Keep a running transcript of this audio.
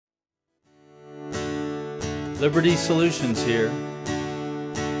Liberty Solutions here.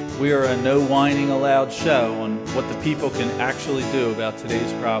 We are a no whining allowed show on what the people can actually do about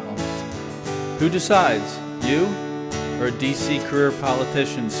today's problems. Who decides, you or a DC career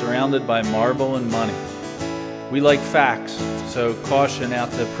politician surrounded by marble and money? We like facts, so caution out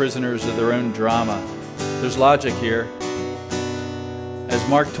to prisoners of their own drama. There's logic here. As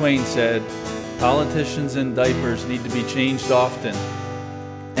Mark Twain said, politicians in diapers need to be changed often,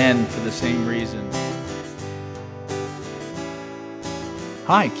 and for the same reason.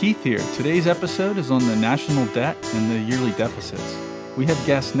 Hi, Keith here. Today's episode is on the national debt and the yearly deficits. We have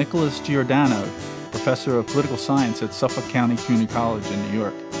guest Nicholas Giordano, professor of political science at Suffolk County Community College in New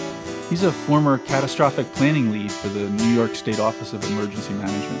York. He's a former catastrophic planning lead for the New York State Office of Emergency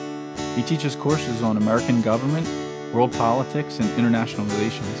Management. He teaches courses on American government, world politics, and international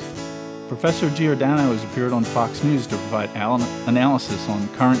relations. Professor Giordano has appeared on Fox News to provide analysis on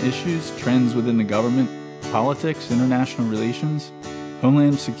current issues, trends within the government, politics, international relations,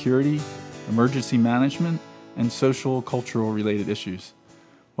 homeland security, emergency management, and social, cultural related issues.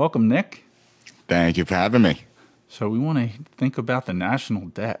 Welcome, Nick. Thank you for having me. So we want to think about the national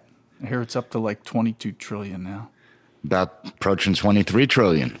debt. I hear it's up to like 22 trillion now. About approaching 23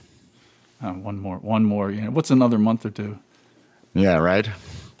 trillion. One more. You know, what's another month or two? Yeah, right.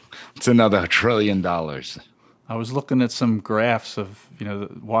 It's another $1 trillion. I was looking at some graphs of,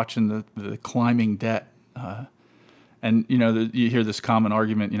 watching the climbing debt. And, you hear this common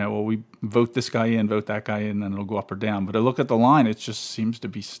argument, well, we vote this guy in, vote that guy in, then it'll go up or down. But I look at the line, it just seems to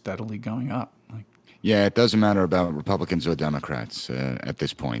be steadily going up. Yeah, it doesn't matter about Republicans or Democrats at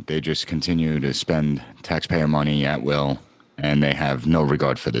this point. They just continue to spend taxpayer money at will, and they have no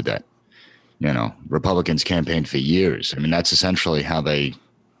regard for the debt. Republicans campaigned for years. I mean, that's essentially how they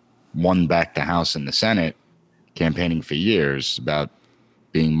won back the House and the Senate, campaigning for years about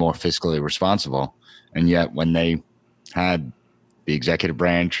being more fiscally responsible. And yet when they had the executive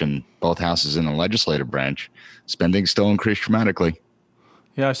branch and both houses in the legislative branch, spending still increased dramatically.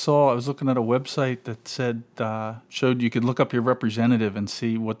 Yeah, I was looking at a website that said, showed you could look up your representative and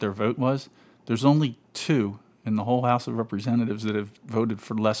see what their vote was. There's only 2 in the whole House of Representatives that have voted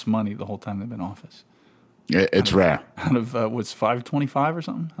for less money the whole time they've been in office. It's rare. Out of, what's 525 or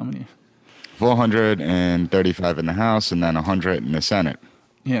something? How many? 435 in the House and then 100 in the Senate.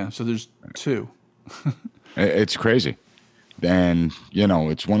 Yeah, so there's 2. It's crazy. And,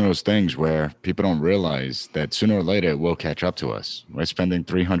 it's one of those things where people don't realize that sooner or later it will catch up to us. We're spending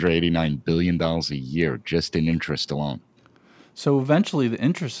 $389 billion a year just in interest alone. So eventually the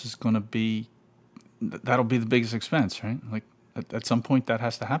interest is going to be, that'll be the biggest expense, right? Like at some point that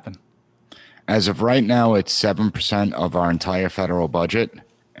has to happen. As of right now, it's 7% of our entire federal budget.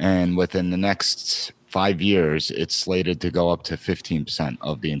 And within the next 5 years, it's slated to go up to 15%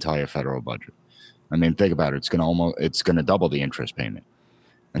 of the entire federal budget. I mean, think about it. It's going to double the interest payment.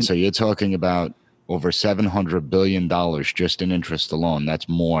 And so you're talking about over $700 billion just in interest alone. That's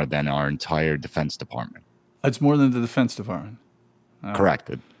more than our entire Defense Department. That's more than the Defense Department.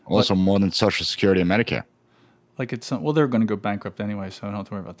 Correct. Also more than Social Security and Medicare. Well, they're going to go bankrupt anyway, so I don't have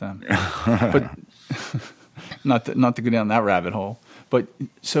to worry about them. But not to go down that rabbit hole. But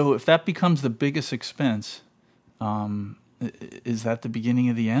so if that becomes the biggest expense, is that the beginning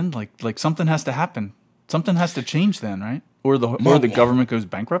of the end? Like something has to happen. Something has to change then, right? Or the government goes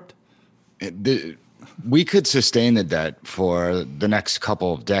bankrupt? We could sustain the debt for the next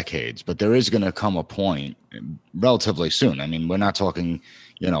couple of decades, but there is going to come a point relatively soon. I mean, we're not talking,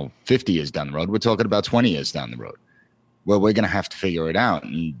 50 years down the road. We're talking about 20 years down the road where we're going to have to figure it out.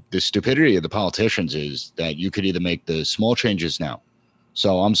 And the stupidity of the politicians is that you could either make the small changes now.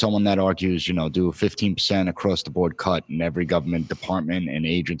 So I'm someone that argues, do a 15% across the board cut in every government department and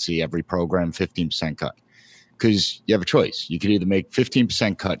agency, every program, 15% cut. Because you have a choice. You could either make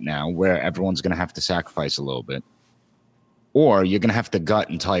 15% cut now where everyone's going to have to sacrifice a little bit, or you're going to have to gut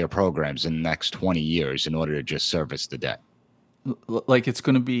entire programs in the next 20 years in order to just service the debt. Like it's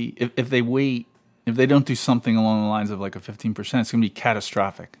going to be, if they don't do something along the lines of like a 15%, it's going to be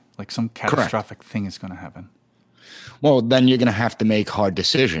catastrophic. Like some catastrophic Correct. thing is going to happen. Well, then you're going to have to make hard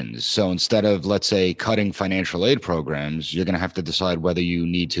decisions. So instead of, let's say, cutting financial aid programs, you're going to have to decide whether you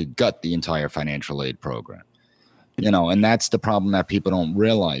need to gut the entire financial aid program. And that's the problem that people don't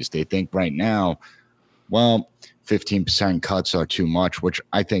realize. They think right now, well, 15% cuts are too much, which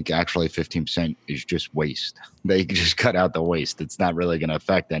I think actually 15% is just waste. They just cut out the waste. It's not really going to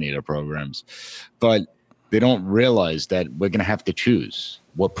affect any of the programs. But they don't realize that we're going to have to choose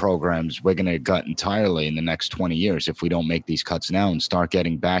what programs we're going to gut entirely in the next 20 years if we don't make these cuts now and start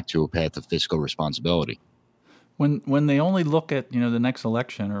getting back to a path of fiscal responsibility. when they only look at the next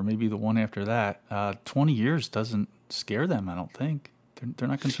election or maybe the one after that, 20 years doesn't scare them. I don't think they're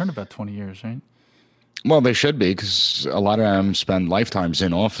not concerned about 20 years, right? Well, they should be, because a lot of them spend lifetimes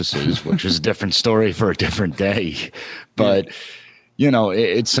in offices, which is a different story for a different day. But,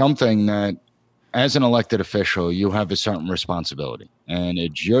 it's something that as an elected official, you have a certain responsibility, and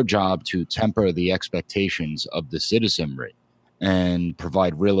it's your job to temper the expectations of the citizenry and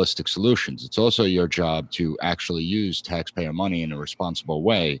provide realistic solutions. It's also your job to actually use taxpayer money in a responsible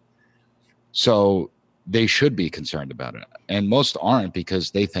way. So they should be concerned about it. And most aren't, because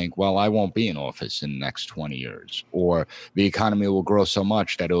they think, well, I won't be in office in the next 20 years, or the economy will grow so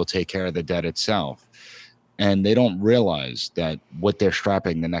much that it will take care of the debt itself. And they don't realize that what they're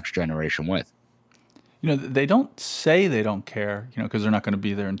strapping the next generation with. They don't say they don't care, because they're not going to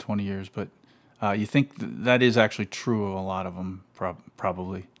be there in 20 years. But you think that is actually true of a lot of them,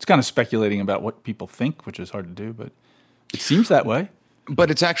 probably. It's kind of speculating about what people think, which is hard to do, but it seems that way.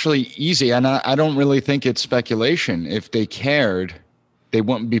 But it's actually easy, and I don't really think it's speculation. If they cared, they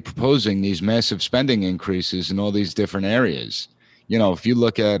wouldn't be proposing these massive spending increases in all these different areas. If you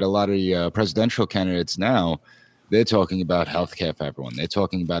look at a lot of the presidential candidates now, they're talking about healthcare for everyone. They're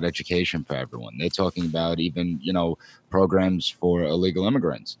talking about education for everyone. They're talking about even, programs for illegal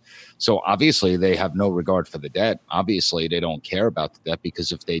immigrants. So obviously they have no regard for the debt. Obviously they don't care about the debt,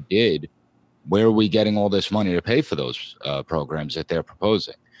 because if they did, where are we getting all this money to pay for those programs that they're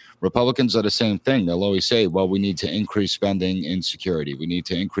proposing? Republicans are the same thing. They'll always say, well, we need to increase spending in security. We need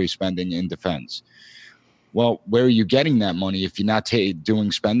to increase spending in defense. Well, where are you getting that money if you're not doing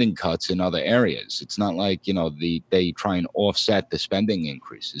spending cuts in other areas? It's not like, they try and offset the spending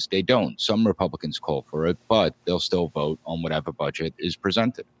increases. They don't. Some Republicans call for it, but they'll still vote on whatever budget is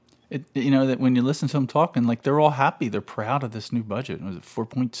presented. That when you listen to them talking, like, they're all happy, they're proud of this new budget. Was it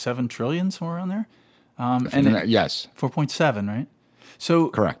 4.7 trillion, somewhere around there? Yes, 4.7, right? So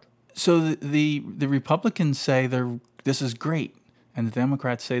correct. So the Republicans say this is great, and the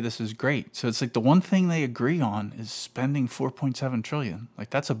Democrats say this is great. So it's like the one thing they agree on is spending 4.7 trillion. Like,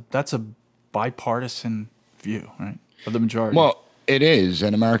 that's a bipartisan view, right, of the majority. Well, it is,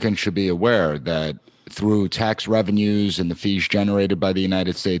 and Americans should be aware that through tax revenues and the fees generated by the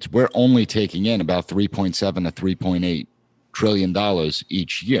United States, we're only taking in about $3.7 to $3.8 trillion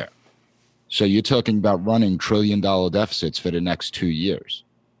each year. So you're talking about running $1 trillion deficits for the next 2 years.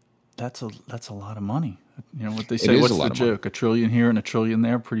 That's a lot of money. What they say, what's the joke? $1 trillion here and $1 trillion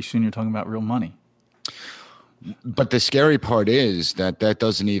there. Pretty soon you're talking about real money. But the scary part is that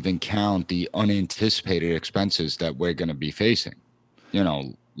doesn't even count the unanticipated expenses that we're going to be facing.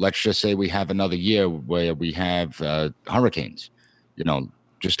 Let's just say we have another year where we have hurricanes.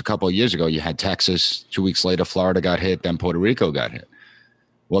 Just a couple of years ago, you had Texas. 2 weeks later, Florida got hit. Then Puerto Rico got hit.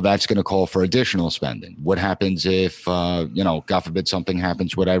 Well, that's going to call for additional spending. What happens if, God forbid, something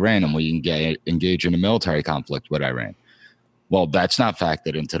happens with Iran and we engage in a military conflict with Iran? Well, that's not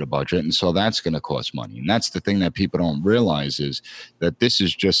factored into the budget. And so that's going to cost money. And that's the thing that people don't realize, is that this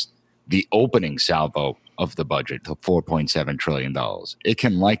is just the opening salvo of the budget to $4.7 trillion. It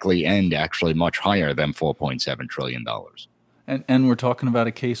can likely end actually much higher than $4.7 trillion. And we're talking about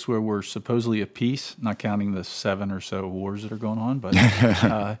a case where we're supposedly at peace, not counting the 7 or so wars that are going on, but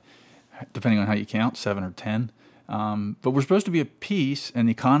depending on how you count, 7 or 10. But we're supposed to be at peace, and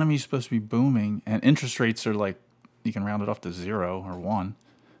the economy is supposed to be booming, and interest rates are like, you can round it off to 0 or 1,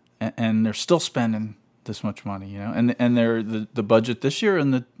 and they're still spending this much money, And they're the budget this year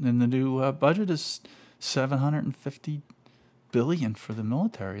and the new budget is $750 billion for the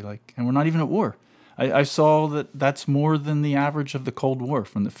military, and we're not even at war. I saw that's more than the average of the Cold War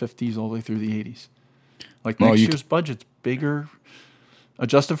from the 50s all the way through the 80s. Next year's budget's bigger,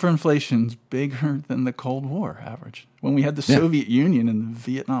 adjusted for inflation's bigger than the Cold War average, when we had the Soviet Union and the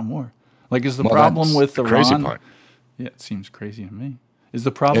Vietnam War. Is the problem with Iran? Crazy part. Yeah, it seems crazy to me. Is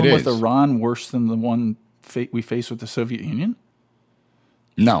the problem with Iran worse than the one we face with the Soviet Union?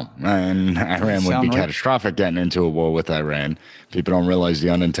 No, and Iran would be catastrophic getting into a war with Iran. People don't realize the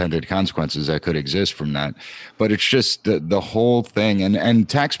unintended consequences that could exist from that. But it's just the whole thing. And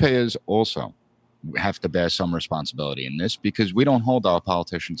taxpayers also have to bear some responsibility in this, because we don't hold our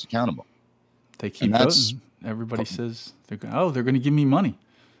politicians accountable. They keep voting. Everybody says, they're going to give me money.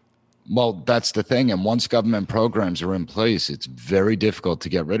 Well, that's the thing. And once government programs are in place, it's very difficult to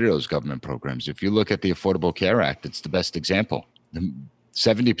get rid of those government programs. If you look at the Affordable Care Act, it's the best example.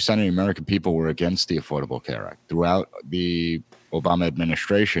 70% of the American people were against the Affordable Care Act. Throughout the Obama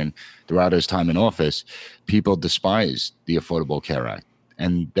administration, throughout his time in office, people despised the Affordable Care Act.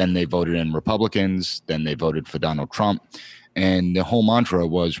 And then they voted in Republicans, then they voted for Donald Trump. And the whole mantra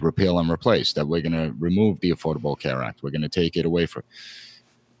was repeal and replace, that we're going to remove the Affordable Care Act. We're going to take it away from.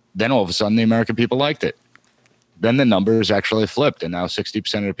 Then all of a sudden, the American people liked it. Then the numbers actually flipped, and now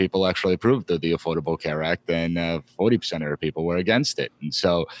 60% of the people actually approved of the Affordable Care Act, and 40% of the people were against it. And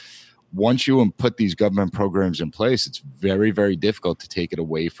so once you put these government programs in place, it's very, very difficult to take it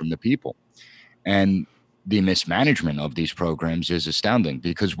away from the people. And the mismanagement of these programs is astounding,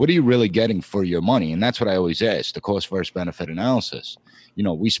 because what are you really getting for your money? And that's what I always ask, the cost versus benefit analysis. You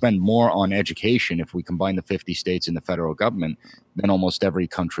know, we spend more on education if we combine the 50 states and the federal government than almost every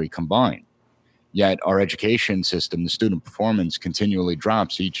country combined. Yet our education system, the student performance, continually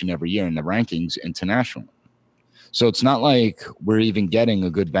drops each and every year in the rankings internationally. So it's not like we're even getting a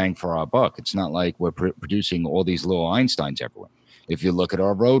good bang for our buck. It's not like we're producing all these little Einsteins everywhere. If you look at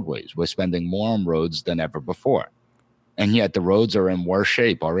our roadways, we're spending more on roads than ever before. And yet the roads are in worse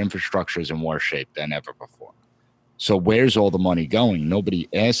shape. Our infrastructure is in worse shape than ever before. So where's all the money going? Nobody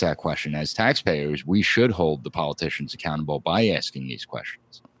asks that question. As taxpayers, we should hold the politicians accountable by asking these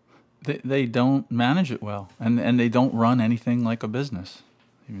questions. They don't manage it well, and they don't run anything like a business.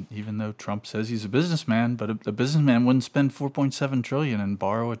 Even though Trump says he's a businessman, but a businessman wouldn't spend $4.7 trillion and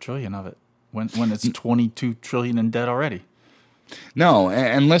borrow $1 trillion of it when it's $22 trillion in debt already. No,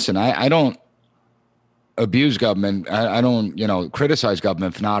 and listen, I don't abuse government. I don't, criticize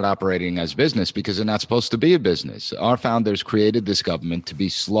government for not operating as business, because they're not supposed to be a business. Our founders created this government to be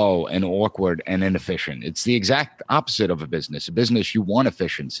slow and awkward and inefficient. It's the exact opposite of a business. A business, you want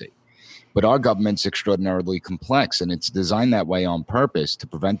efficiency. But our government's extraordinarily complex, and it's designed that way on purpose to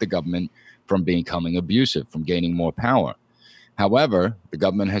prevent the government from becoming abusive, from gaining more power. However, the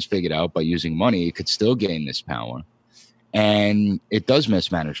government has figured out by using money, it could still gain this power. And it does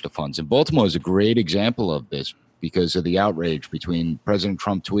mismanage the funds. And Baltimore is a great example of this because of the outrage between President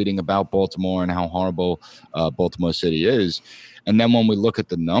Trump tweeting about Baltimore and how horrible Baltimore City is. And then when we look at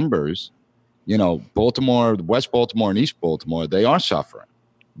the numbers, Baltimore, West Baltimore and East Baltimore, they are suffering.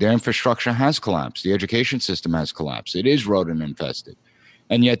 Their infrastructure has collapsed. The education system has collapsed. It is rodent infested.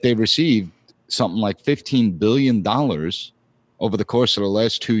 And yet they received something like $15 billion over the course of the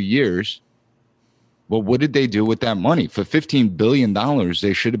last 2 years. Well, what did they do with that money? For $15 billion,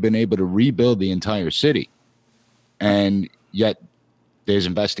 they should have been able to rebuild the entire city. And yet there's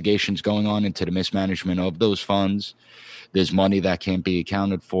investigations going on into the mismanagement of those funds. There's money that can't be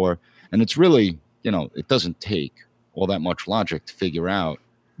accounted for. And it's really, it doesn't take all that much logic to figure out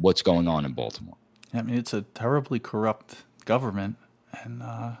what's going on in Baltimore. I mean, it's a terribly corrupt government, and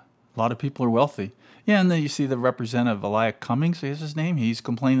a lot of people are wealthy. Yeah, and then you see the representative, Elijah Cummings, is his name. He's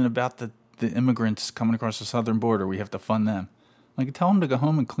complaining about the immigrants coming across the southern border. We have to fund them. Like, tell him to go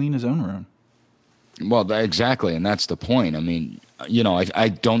home and clean his own room. Well, exactly, and that's the point. I mean, I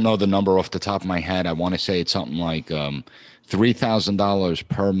don't know the number off the top of my head. I want to say it's something like $3,000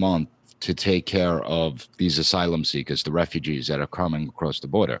 per month to take care of these asylum seekers, the refugees that are coming across the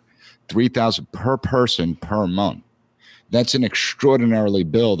border. $3,000 per person per month. That's an extraordinarily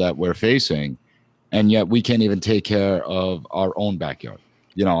bill that we're facing, and yet we can't even take care of our own backyard.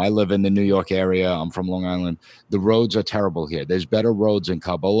 I live in the New York area. I'm from Long Island. The roads are terrible here. There's better roads in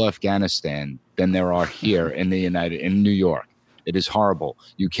Kabul, Afghanistan than there are here in New York. It is horrible.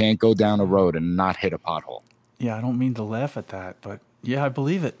 You can't go down a road and not hit a pothole. Yeah, I don't mean to laugh at that, but yeah, I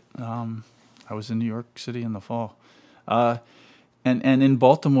believe it. I was in New York City in the fall. And in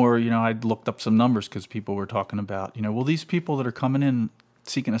Baltimore, I looked up some numbers because people were talking about, these people that are coming in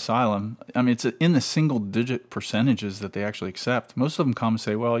seeking asylum, I mean, it's in the single-digit percentages that they actually accept. Most of them come and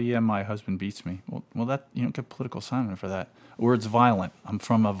say, well, yeah, my husband beats me. Well, that you don't get political asylum for that. Or it's violent. I'm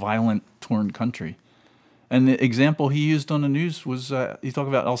from a violent, torn country. And the example he used on the news was, he talked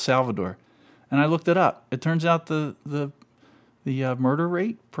about El Salvador. And I looked it up. It turns out the murder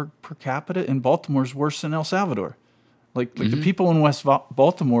rate per capita in Baltimore is worse than El Salvador. Like the people in West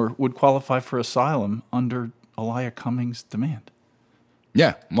Baltimore would qualify for asylum under Elijah Cummings' demand.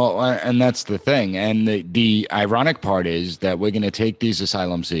 Yeah, well, and that's the thing. And the ironic part is that we're going to take these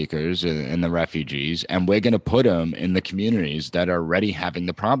asylum seekers and the refugees, and we're going to put them in the communities that are already having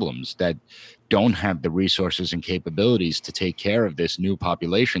the problems, that don't have the resources and capabilities to take care of this new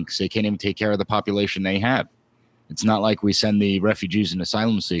population, because they can't even take care of the population they have. It's not like we send the refugees and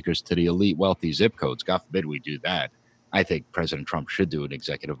asylum seekers to the elite wealthy zip codes. God forbid we do that. I think President Trump should do an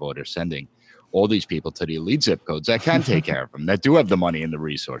executive order sending all these people to the elite zip codes that can take care of them, that do have the money and the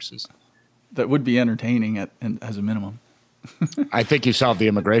resources. That would be entertaining as a minimum. I think you solve the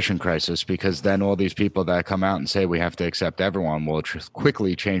immigration crisis, because then all these people that come out and say we have to accept everyone will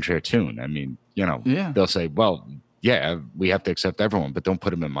quickly change their tune. I mean, They'll say, well, yeah, we have to accept everyone, but don't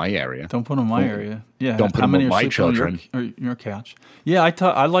put them in my area. Don't put them in my area. Yeah. Don't put How them many with are my sleeping on children. your couch? Yeah,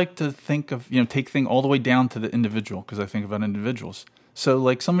 I like to think of, take thing all the way down to the individual because I think about individuals. So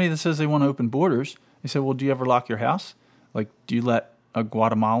like somebody that says they want to open borders, they say, well, do you ever lock your house? Like, do you let a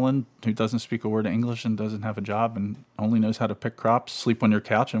Guatemalan who doesn't speak a word of English and doesn't have a job and only knows how to pick crops sleep on your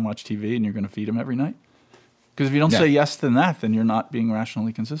couch and watch TV and you're going to feed him every night? Because if you don't Yeah. say yes to that, then you're not being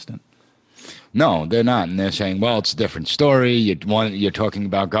rationally consistent. No, they're not. And they're saying, well, it's a different story. You're talking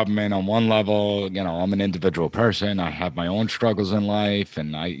about government on one level. I'm an individual person. I have my own struggles in life.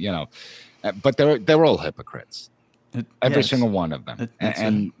 And but they're all hypocrites. Every single one of them.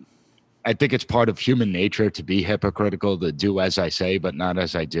 And I think it's part of human nature to be hypocritical, to do as I say, but not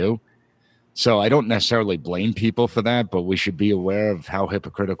as I do. So I don't necessarily blame people for that, but we should be aware of how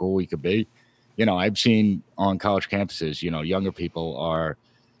hypocritical we could be. I've seen on college campuses, younger people are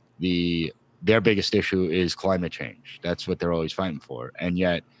their biggest issue is climate change. That's what they're always fighting for. And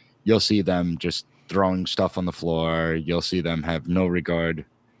yet you'll see them just throwing stuff on the floor. You'll see them have no regard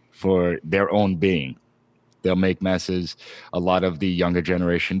for their own being. They'll make messes. A lot of the younger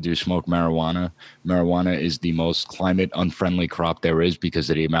generation do smoke marijuana. Marijuana is the most climate unfriendly crop there is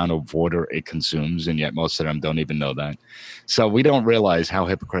because of the amount of water it consumes. And yet most of them don't even know that. So we don't realize how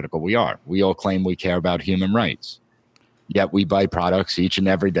hypocritical we are. We all claim we care about human rights. Yet we buy products each and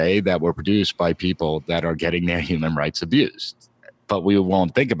every day that were produced by people that are getting their human rights abused. But we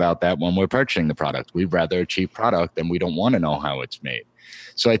won't think about that when we're purchasing the product. We'd rather a cheap product and we don't want to know how it's made.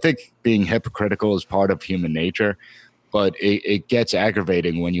 So I think being hypocritical is part of human nature, but it gets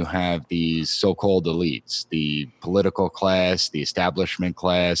aggravating when you have these so-called elites, the political class, the establishment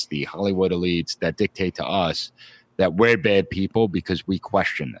class, the Hollywood elites that dictate to us that we're bad people because we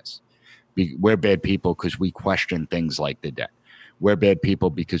question this. We're bad people because we question things like the debt. We're bad people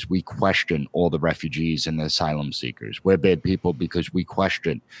because we question all the refugees and the asylum seekers. We're bad people because we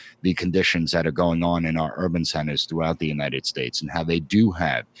question the conditions that are going on in our urban centers throughout the United States and how they do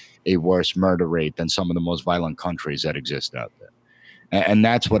have a worse murder rate than some of the most violent countries that exist out there. And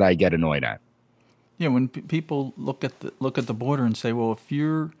that's what I get annoyed at. Yeah, when people look at the border and say, well, if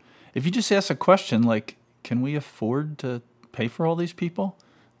you just ask a question like, can we afford to pay for all these people?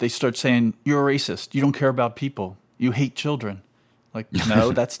 They start saying, you're a racist. You don't care about people. You hate children. Like,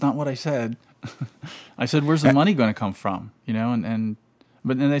 no, that's not what I said. I said, where's the money going to come from?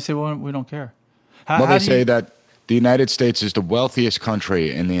 But then they say, well, we don't care. They say that the United States is the wealthiest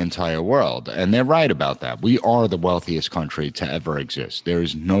country in the entire world. And they're right about that. We are the wealthiest country to ever exist. There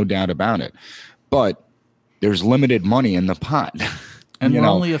is no doubt about it. But there's limited money in the pot. And we're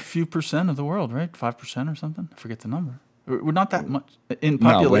only a few percent of the world, right? 5% or something? I forget the number. We're not that much in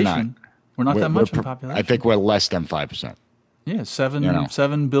population. No, we're not that much in population. I think we're less than 5%. Yeah,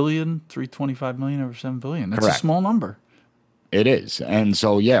 7 billion, 325 million over 7 billion. That's Correct. A small number. It is. And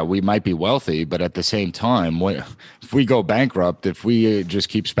so, yeah, we might be wealthy, but at the same time, if we go bankrupt, if we just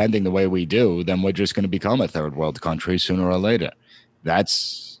keep spending the way we do, then we're just going to become a third world country sooner or later.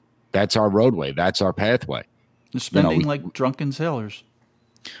 That's our roadway. That's our pathway. They're spending like drunken sailors.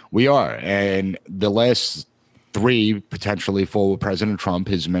 We are. And the last 3, potentially 4 with President Trump.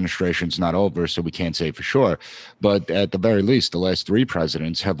 His administration's not over, so we can't say for sure. But at the very least, the last 3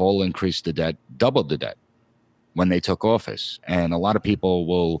 presidents have all increased the debt, doubled the debt when they took office. And a lot of people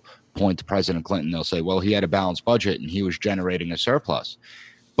will point to President Clinton. They'll say, well, he had a balanced budget and he was generating a surplus.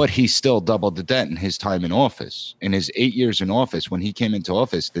 But he still doubled the debt in his time in office. In his 8 years in office, when he came into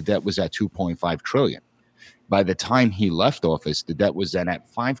office, the debt was at $2.5 trillion. By the time he left office, the debt was then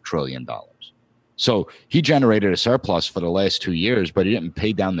at $5 trillion. So he generated a surplus for the last 2 years, but he didn't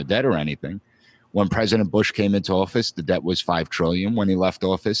pay down the debt or anything. When President Bush came into office, the debt was $5 trillion. When he left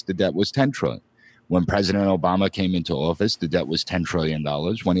office, the debt was $10 trillion. When President Obama came into office, the debt was $10 trillion.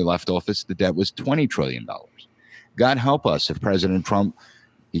 When he left office, the debt was $20 trillion. God help us if President Trump,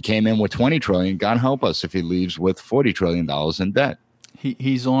 he came in with $20 trillion. God help us if he leaves with $40 trillion in debt.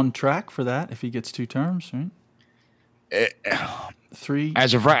 He's on track for that if he gets 2 terms, right? 3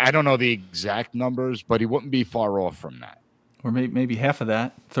 as of right, I don't know the exact numbers, but he wouldn't be far off from that, or maybe half of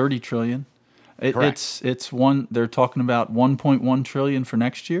that. 30 trillion. It's one. They're talking about 1.1 trillion for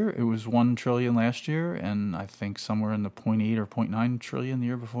next year. It was 1 trillion last year, and I think somewhere in the 0.8 or 0.9 trillion the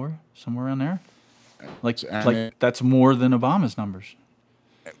year before, somewhere around there. That's more than Obama's numbers.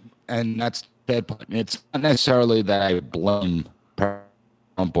 And that's bad. It's not necessarily that I blame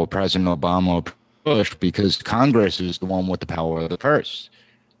Trump or President Obama or Bush, because Congress is the one with the power of the purse.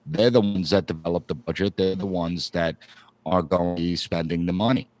 They're the ones that develop the budget. They're the ones that are going to be spending the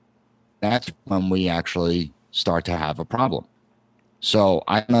money. That's when we actually start to have a problem. So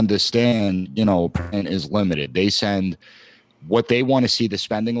I understand, print is limited. They send what they want to see the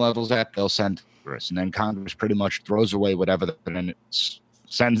spending levels at, they'll send to Congress. And then Congress pretty much throws away whatever the president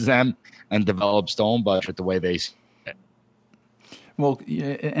sends them and develops their own budget the way they see it. Well,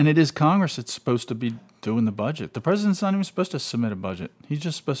 yeah, and it is Congress that's supposed to be doing the budget. The president's not even supposed to submit a budget. He's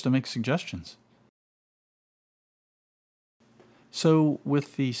just supposed to make suggestions. So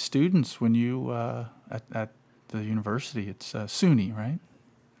with the students, when you at the university, it's SUNY, right?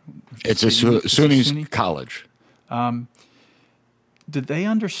 It's a SUNY college. Did they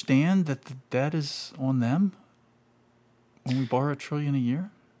understand that the debt is on them when we borrow $1 trillion a year,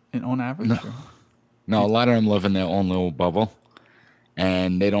 on average? No, a lot of them live in their own little bubble,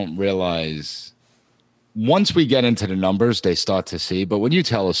 and they don't realize. Once we get into the numbers, they start to see. But when you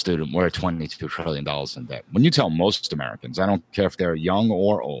tell a student we're $22 trillion in debt, when you tell most Americans, I don't care if they're young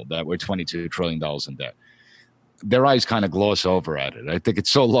or old, that we're $22 trillion in debt, their eyes kind of gloss over at it. I think it's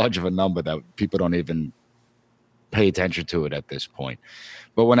so large of a number that people don't even pay attention to it at this point.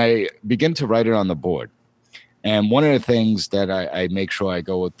 But when I begin to write it on the board, and one of the things that I make sure I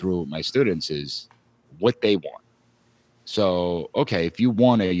go through with my students is what they want. So, okay, if you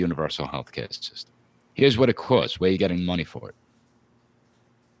want a universal healthcare system, here's what it costs. Where are you getting money for it?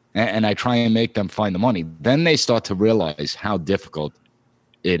 And I try and make them find the money. Then they start to realize how difficult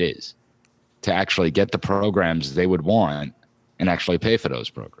it is to actually get the programs they would want and actually pay for those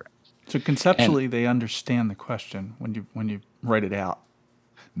programs. So conceptually, they understand the question when you write it out.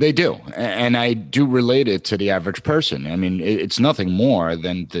 They do. And I do relate it to the average person. I mean, it's nothing more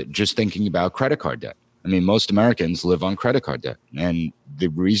than just thinking about credit card debt. I mean, most Americans live on credit card debt. And the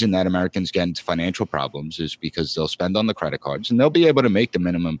reason that Americans get into financial problems is because they'll spend on the credit cards and they'll be able to make the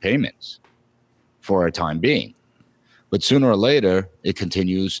minimum payments for a time being. But sooner or later, it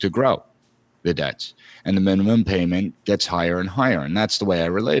continues to grow, the debts. And the minimum payment gets higher and higher. And that's the way I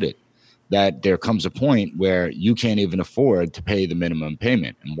relate it. That there comes a point where you can't even afford to pay the minimum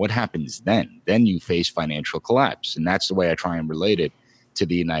payment. And what happens then? Then you face financial collapse. And that's the way I try and relate it to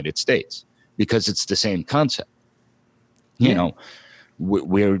the United States, because it's the same concept. Yeah.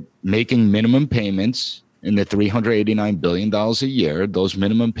 We're making minimum payments in the $389 billion a year. Those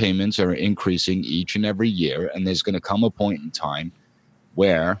minimum payments are increasing each and every year. And there's going to come a point in time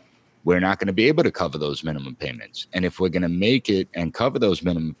where we're not going to be able to cover those minimum payments. And if we're going to make it and cover those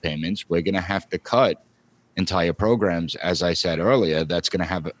minimum payments, we're going to have to cut entire programs, as I said earlier, that's going to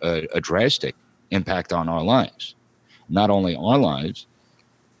have a drastic impact on our lives. Not only our lives,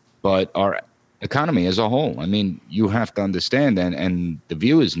 but our economy as a whole. I mean, you have to understand, and the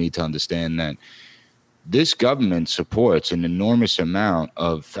viewers need to understand that this government supports an enormous amount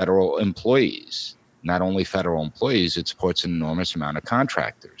of federal employees. Not only federal employees, it supports an enormous amount of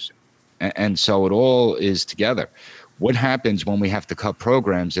contractors. And so it all is together. What happens when we have to cut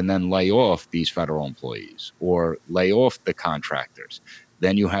programs and then lay off these federal employees or lay off the contractors?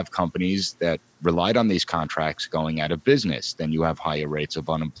 Then you have companies that relied on these contracts going out of business. Then you have higher rates of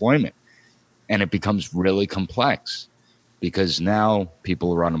unemployment. And it becomes really complex because now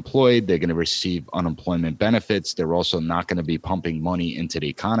people are unemployed. They're going to receive unemployment benefits. They're also not going to be pumping money into the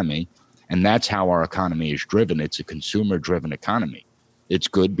economy. And that's how our economy is driven. It's a consumer-driven economy. It's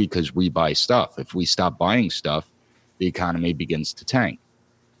good because we buy stuff. If we stop buying stuff, the economy begins to tank.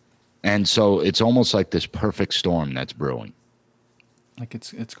 And so it's almost like this perfect storm that's brewing. Like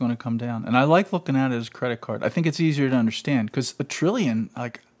it's going to come down. And I like looking at it as credit card. I think it's easier to understand because $1 trillion,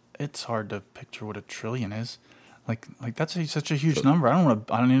 it's hard to picture what $1 trillion is. Like that's such a huge number. I don't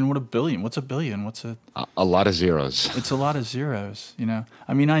even know what $1 billion. What's $1 billion? What's a lot of zeros. It's a lot of zeros.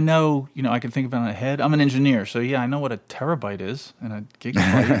 I mean, I know. I can think about it in my head. I'm an engineer, so yeah, I know what a terabyte is and a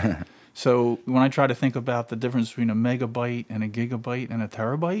gigabyte. So when I try to think about the difference between a megabyte and a gigabyte and a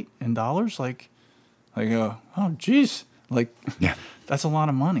terabyte in dollars, I go, oh, geez, yeah, that's a lot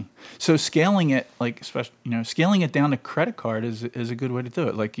of money. So scaling it, scaling it down to credit card is a good way to do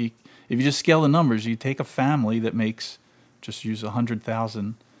it. If you just scale the numbers, you take a family that makes, just use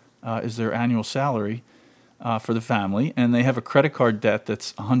 $100,000 is their annual salary for the family, and they have a credit card debt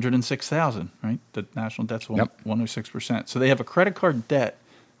that's $106,000, right? The national debt's 106%. So they have a credit card debt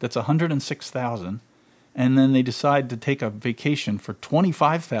that's $106,000, and then they decide to take a vacation for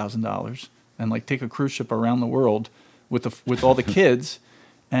 $25,000 and take a cruise ship around the world with all the kids,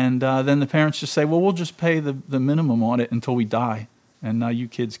 and then the parents just say, well, we'll just pay the minimum on it until we die, and now you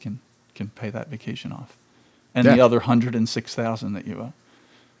kids can pay that vacation off, and the other $106,000 that you owe.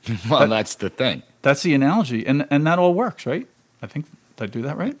 Well, that's the thing. That's the analogy, and that all works, right? I think, did I do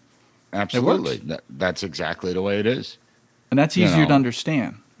that right? Absolutely. That's exactly the way it is. And that's easier to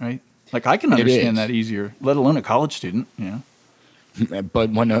understand, right? I can understand that easier, let alone a college student,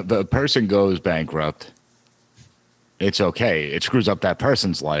 But when the person goes bankrupt, it's okay. It screws up that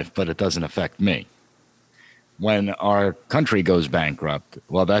person's life, but it doesn't affect me. When our country goes bankrupt,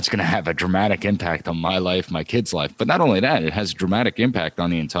 well, that's going to have a dramatic impact on my life, my kids' life. But not only that, it has a dramatic impact on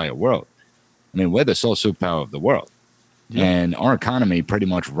the entire world. I mean, we're the sole superpower of the world. Yep. And our economy pretty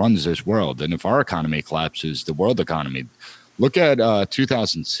much runs this world. And if our economy collapses, the world economy, look at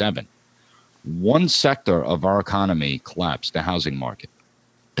 2007. One sector of our economy collapsed, the housing market.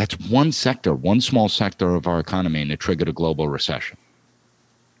 That's one sector, one small sector of our economy, and it triggered a global recession.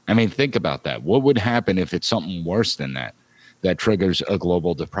 I mean, think about that. What would happen if it's something worse than that, that triggers a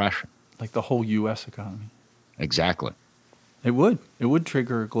global depression? Like the whole U.S. economy. Exactly. It would. It would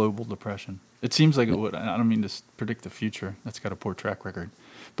trigger a global depression. It seems like it would. I don't mean to predict the future. That's got a poor track record.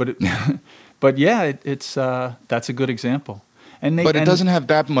 But but yeah, it's that's a good example. But it doesn't have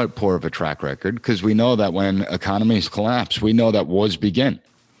that much poor of a track record, because we know that when economies collapse, we know that wars begin.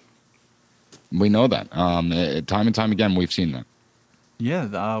 We know that. Time and time again, we've seen that.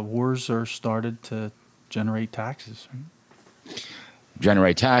 Yeah, wars are started to generate taxes. Right?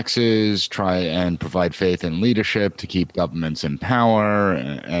 Generate taxes, try and provide faith in leadership to keep governments in power,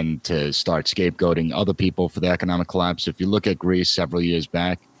 and to start scapegoating other people for the economic collapse. If you look at Greece several years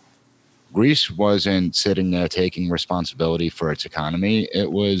back, Greece wasn't sitting there taking responsibility for its economy.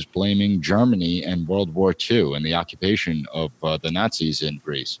 It was blaming Germany and World War II and the occupation of the Nazis in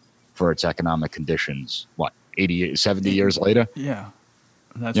Greece for its economic conditions. What, 70 years later? Yeah,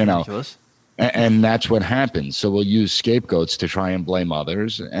 that's ridiculous. And that's what happens. So we'll use scapegoats to try and blame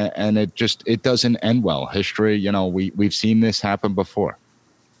others, and it doesn't end well. History, we've seen this happen before.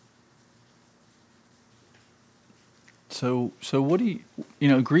 So what do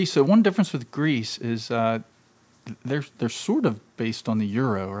Greece? So one difference with Greece is they're sort of based on the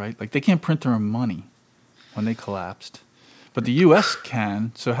euro, right? Like they can't print their own money when they collapsed, but the U.S.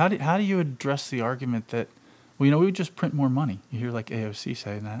 can. So how do you address the argument that we would just print more money? You hear like AOC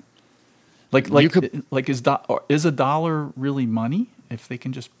saying that. Is a dollar really money if they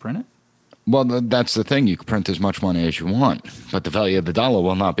can just print it? Well, that's the thing. You can print as much money as you want, but the value of the dollar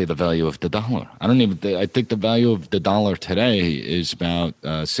will not be the value of the dollar. I think the value of the dollar today is about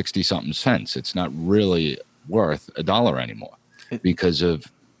 60-something cents. It's not really worth a dollar anymore because of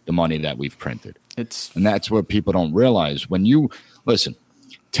the money that we've printed. And that's what people don't realize. When you listen,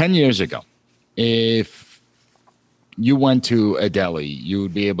 10 years ago, if you went to a deli, you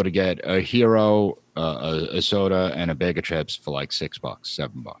would be able to get a Hero, a soda, and a bag of chips for like $6,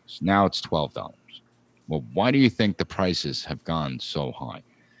 $7. Now it's $12. Well, why do you think the prices have gone so high?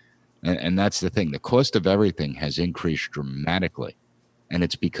 And that's the thing. The cost of everything has increased dramatically, and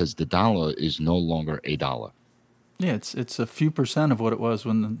it's because the dollar is no longer a dollar. Yeah, it's a few percent of what it was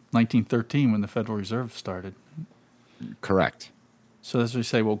when 1913 when the Federal Reserve started. Correct. So as we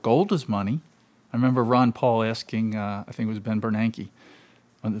say, well, gold is money. I remember Ron Paul asking, I think it was Ben Bernanke,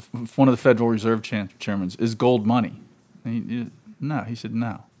 one of the Federal Reserve chairmen, is gold money? No, he said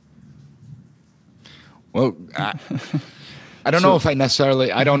no. Well, I don't know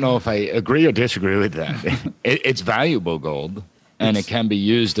if I agree or disagree with that. It's valuable gold, and it can be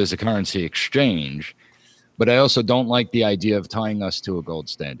used as a currency exchange. But I also don't like the idea of tying us to a gold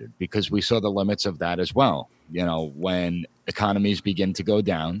standard, because we saw the limits of that as well. When economies begin to go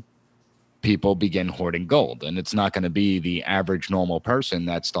down, people begin hoarding gold, and it's not going to be the average normal person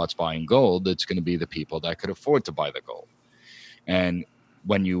that starts buying gold. It's going to be the people that could afford to buy the gold. And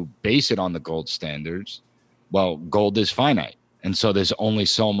when you base it on the gold standards, well, gold is finite. And so there's only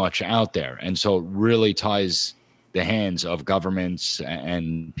so much out there. And so it really ties the hands of governments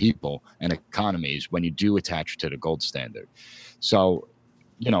and people and economies when you do attach to the gold standard. So,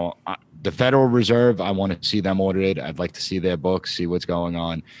 the Federal Reserve, I want to see them audited. I'd like to see their books, see what's going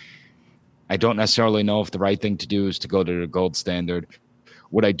on. I don't necessarily know if the right thing to do is to go to the gold standard.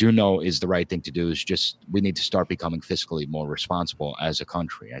 What I do know is the right thing to do is we need to start becoming fiscally more responsible as a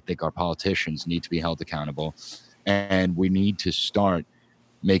country. I think our politicians need to be held accountable, and we need to start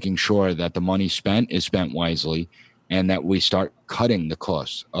making sure that the money spent is spent wisely, and that we start cutting the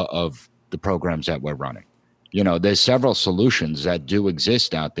costs of the programs that we're running. There's several solutions that do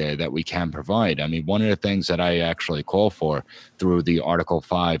exist out there that we can provide. I mean, one of the things that I actually call for through the Article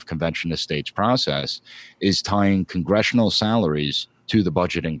 5 Convention of States process is tying congressional salaries to the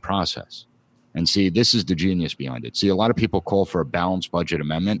budgeting process. And see, this is the genius behind it. See, a lot of people call for a balanced budget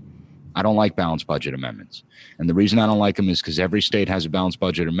amendment. I don't like balanced budget amendments. And the reason I don't like them is because every state has a balanced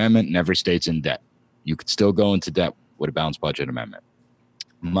budget amendment and every state's in debt. You could still go into debt with a balanced budget amendment.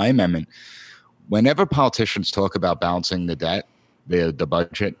 My amendment, whenever politicians talk about balancing the debt, the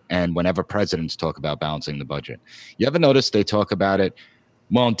budget, and whenever presidents talk about balancing the budget. You ever notice they talk about it?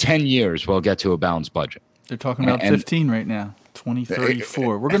 Well, in 10 years, we'll get to a balanced budget. They're talking about 15 right now,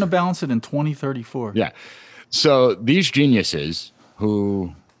 2034. We're going to balance it in 2034. Yeah. So these geniuses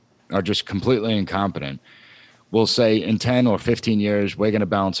who are just completely incompetent will say in 10 or 15 years, we're going to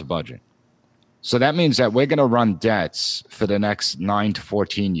balance a budget. So that means that we're going to run debts for the next 9 to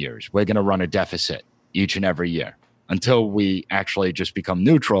 14 years. We're going to run a deficit each and every year until we actually just become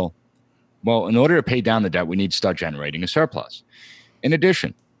neutral. Well, in order to pay down the debt, we need to start generating a surplus. In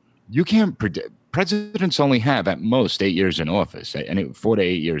addition, you can't predict. Presidents only have at most 8 years in office, and 4 to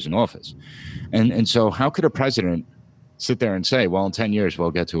 8 years in office. And so how could a president sit there and say, well, in 10 years,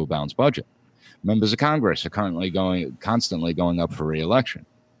 we'll get to a balanced budget? Members of Congress are constantly going up for re-election.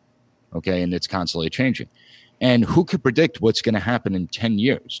 Okay, and it's constantly changing. And who could predict what's going to happen in 10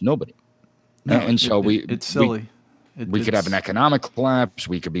 years? Nobody. No, and so it's silly. We could have an economic collapse.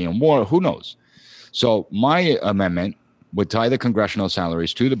 We could be in war. Who knows? So my amendment would tie the congressional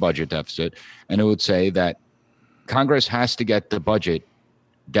salaries to the budget deficit, and it would say that Congress has to get the budget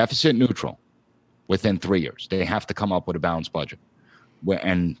deficit neutral within 3 years. They have to come up with a balanced budget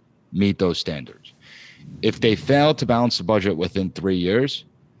and meet those standards. If they fail to balance the budget within 3 years,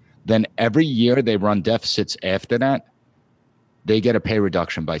 then every year they run deficits after that, they get a pay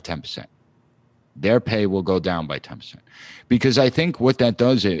reduction by 10%. Their pay will go down by 10%. Because I think what that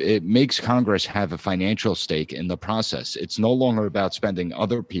does, it makes Congress have a financial stake in the process. It's no longer about spending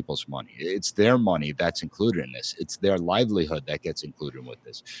other people's money. It's their money that's included in this. It's their livelihood that gets included with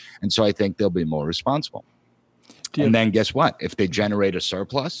this. And so I think they'll be more responsible. And then guess what? If they generate a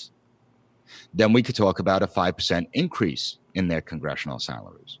surplus, then we could talk about a 5% increase in their congressional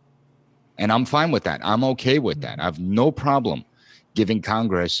salaries. And I'm fine with that. I'm okay with that. I have no problem giving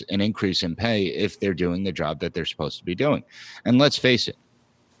Congress an increase in pay if they're doing the job that they're supposed to be doing. And let's face it,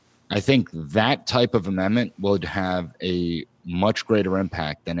 I think that type of amendment would have a much greater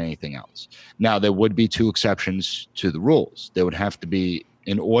impact than anything else. Now, there would be two exceptions to the rules. There would have to be,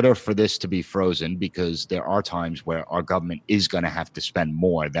 in order for this to be frozen, because there are times where our government is going to have to spend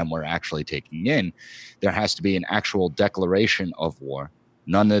more than we're actually taking in, there has to be an actual declaration of war.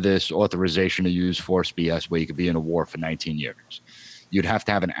 None of this authorization to use force BS where you could be in a war for 19 years. You'd have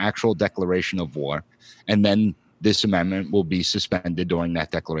to have an actual declaration of war, and then this amendment will be suspended during that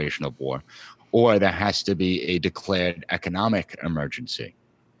declaration of war. Or there has to be a declared economic emergency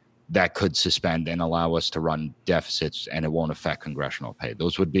that could suspend and allow us to run deficits, and it won't affect congressional pay.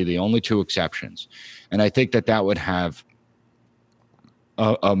 Those would be the only two exceptions. And I think that that would have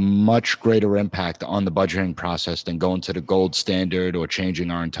a much greater impact on the budgeting process than going to the gold standard or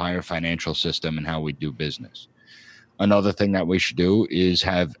changing our entire financial system and how we do business. Another thing that we should do is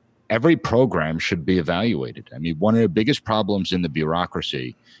have every program should be evaluated. I mean, one of the biggest problems in the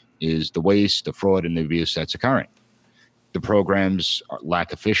bureaucracy is the waste, the fraud, and the abuse that's occurring. The programs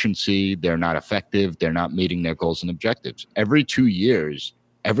lack efficiency. They're not effective. They're not meeting their goals and objectives. Every 2 years,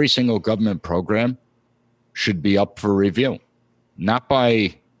 every single government program should be up for review. Not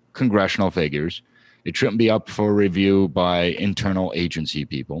by congressional figures. It shouldn't be up for review by internal agency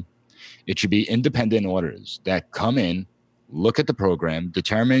people. It should be independent auditors that come in, look at the program,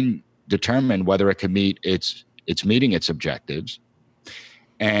 determine whether it can meet it's meeting its objectives.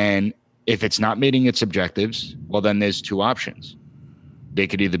 And if it's not meeting its objectives, well, then there's two options. They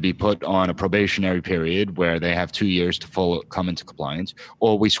could either be put on a probationary period where they have 2 years to come into compliance,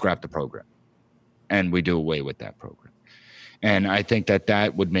 or we scrap the program and we do away with that program. And I think that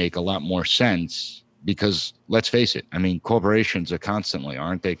that would make a lot more sense because let's face it, I mean, corporations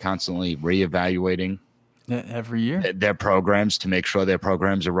aren't they constantly reevaluating every year their programs to make sure their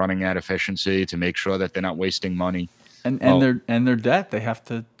programs are running at efficiency, to make sure that they're not wasting money. And their debt, they have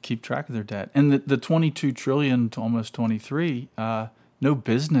to keep track of their debt. And the 22 trillion to almost 23, no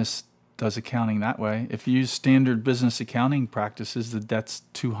business does accounting that way. If you use standard business accounting practices, the debt's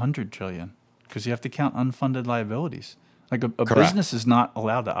 200 trillion because you have to count unfunded liabilities. Like a business is not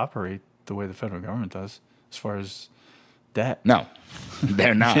allowed to operate the way the federal government does as far as debt. No,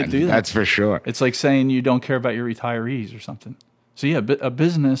 they're not. Can't do that. That's for sure. It's like saying you don't care about your retirees or something. So yeah, a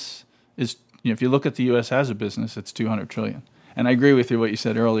business is, if you look at the U.S. as a business, it's 200 trillion. And I agree with you what you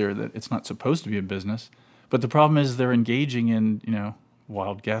said earlier that it's not supposed to be a business. But the problem is they're engaging in,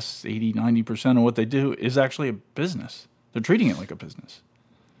 wild guess, 80, 90% of what they do is actually a business. They're treating it like a business.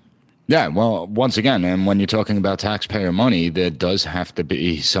 Yeah, well, once again, and when you're talking about taxpayer money, there does have to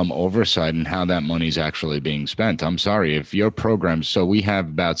be some oversight in how that money is actually being spent. I'm sorry, if your programs, so we have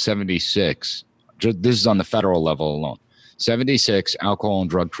about 76, this is on the federal level alone, 76 alcohol and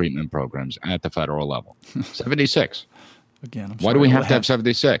drug treatment programs at the federal level. 76. Again, I'm Why sorry do we to have to have laugh.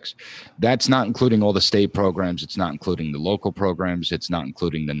 76? That's not including all the state programs. It's not including the local programs. It's not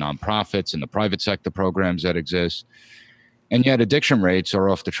including the nonprofits and the private sector programs that exist. And yet addiction rates are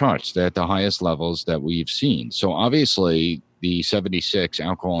off the charts. They're at the highest levels that we've seen. So obviously the 76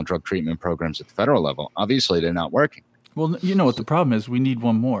 alcohol and drug treatment programs at the federal level, obviously they're not working. Well, you know what the problem is? We need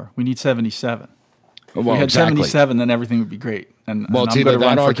one more. We need 77. If we Well, had exactly. 77, then everything would be great. And Well, I'm it's going either to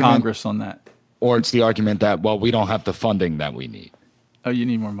run that for argument, Congress on that. or it's the argument that, well, we don't have the funding that we need. Oh, you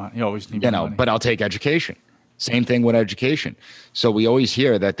need more money. You always need more money. But I'll take education. Same thing with education. So we always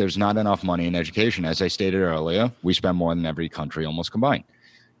hear that there's not enough money in education. As I stated earlier, we spend more than every country almost combined.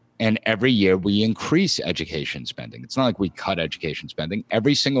 And every year we increase education spending. It's not like we cut education spending.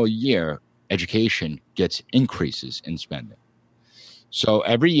 Every single year, education gets increases in spending. So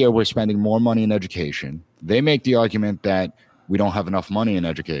every year we're spending more money in education. They make the argument that we don't have enough money in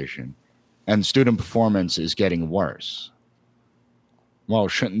education and student performance is getting worse. Well,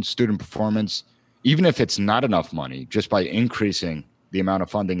 shouldn't student performance, even if it's not enough money, just by increasing the amount of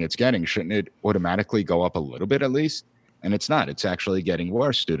funding it's getting, shouldn't it automatically go up a little bit at least? And it's not. It's actually getting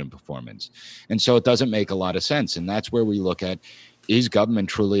worse, student performance. And so it doesn't make a lot of sense. And that's where we look at, is government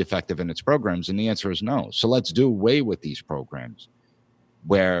truly effective in its programs? And the answer is no. So let's do away with these programs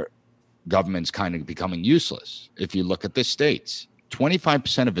where government's kind of becoming useless. If you look at the states,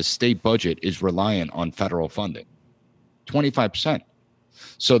 25% of a state budget is reliant on federal funding. 25%.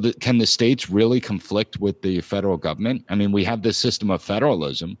 So can the states really conflict with the federal government? I mean, we have this system of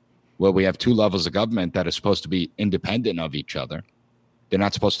federalism where we have two levels of government that are supposed to be independent of each other. They're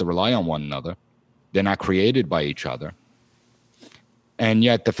not supposed to rely on one another. They're not created by each other. And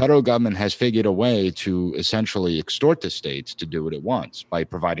yet the federal government has figured a way to essentially extort the states to do what it wants by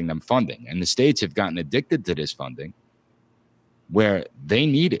providing them funding. And the states have gotten addicted to this funding where they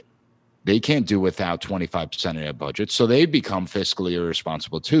need it. They can't do without 25% of their budget. So they become fiscally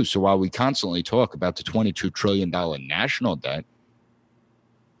irresponsible too. So while we constantly talk about the $22 trillion national debt,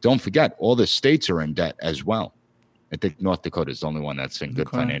 don't forget all the states are in debt as well. I think North Dakota is the only one that's in good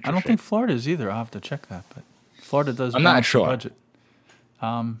financial I don't shape. think Florida is either. I'll have to check that. But Florida does I'm not balance the sure. budget.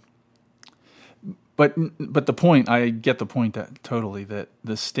 But the point, I get the point that totally, that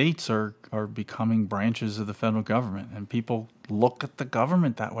the states are becoming branches of the federal government, and people look at the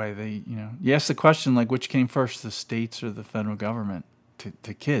government that way. They, you ask the question like, which came first, the states or the federal government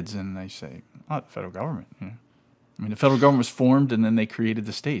to kids, and they say, oh, the federal government. I mean, the federal government was formed, and then they created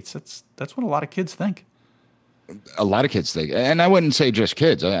the states. That's what a lot of kids think. A lot of kids think, and I wouldn't say just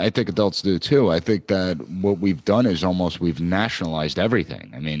kids. I think adults do too. I think that what we've done is we've nationalized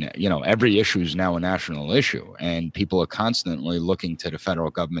everything. I mean, every issue is now a national issue, and people are constantly looking to the federal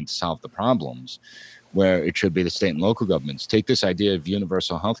government to solve the problems where it should be the state and local governments. Take this idea of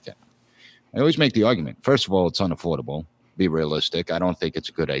universal health care. I always make the argument. First of all, it's unaffordable. Be realistic. I don't think it's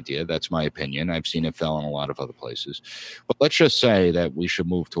a good idea. That's my opinion. I've seen it fail in a lot of other places. But let's just say that we should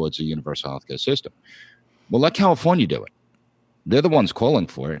move towards a universal healthcare system. Well, let California do it. They're the ones calling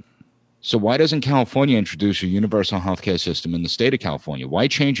for it. So why doesn't California introduce a universal healthcare system in the state of California? Why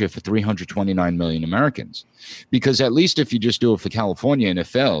change it for 329 million Americans? Because at least if you just do it for California and it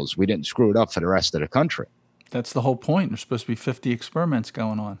fails, we didn't screw it up for the rest of the country. That's the whole point. There's supposed to be 50 experiments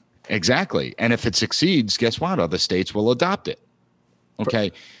going on. Exactly. And if it succeeds, guess what? Other states will adopt it.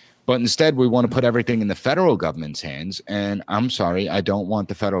 Okay. But instead, we want to put everything in the federal government's hands. And I'm sorry, I don't want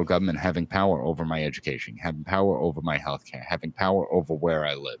the federal government having power over my education, having power over my healthcare, having power over where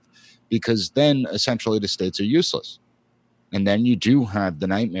I live, because then essentially the states are useless. And then you do have the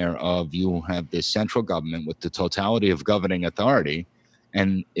nightmare of you have this central government with the totality of governing authority,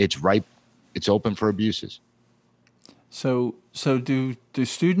 and it's open for abuses. So do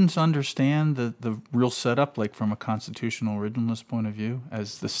students understand the real setup, like from a constitutional originalist point of view,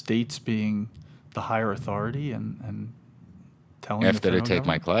 as the states being the higher authority and telling after they take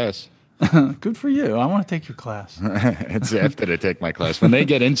my class? Good for you. I want to take your class. It's after they take my class. When they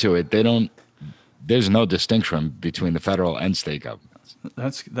get into it, there's no distinction between the federal and state governments.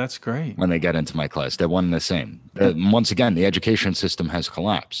 That's great. When they get into my class, they're one and the same. Once again, the education system has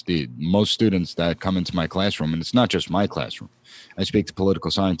collapsed. Most students that come into my classroom, and it's not just my classroom, I speak to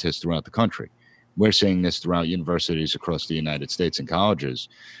political scientists throughout the country. We're seeing this throughout universities across the United States and colleges,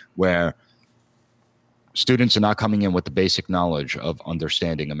 where students are not coming in with the basic knowledge of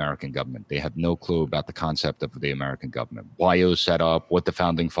understanding American government. They have no clue about the concept of the American government, why it was set up, what the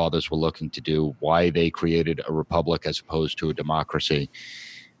founding fathers were looking to do, why they created a republic as opposed to a democracy.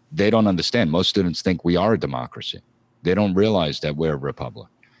 They don't understand. Most students think we are a democracy. They don't realize that we're a republic.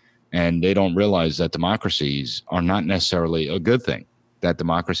 And they don't realize that democracies are not necessarily a good thing, that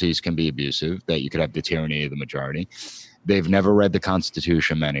democracies can be abusive, that you could have the tyranny of the majority. They've never read the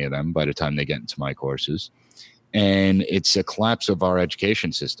Constitution, many of them, by the time they get into my courses. And it's a collapse of our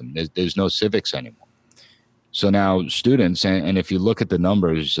education system. There's no civics anymore. So now students, and if you look at the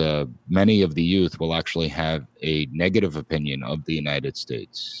numbers, many of the youth will actually have a negative opinion of the United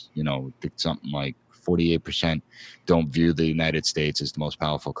States. You know, something like 48% don't view the United States as the most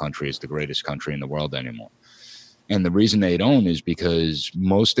powerful country, as the greatest country in the world anymore. And the reason they don't is because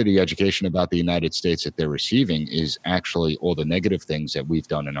most of the education about the United States that they're receiving is actually all the negative things that we've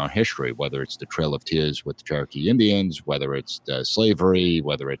done in our history, whether it's the Trail of Tears with the Cherokee Indians, whether it's slavery,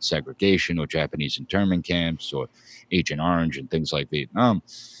 whether it's segregation or Japanese internment camps or Agent Orange and things like Vietnam.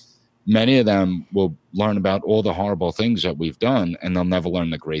 Many of them will learn about all the horrible things that we've done, and they'll never learn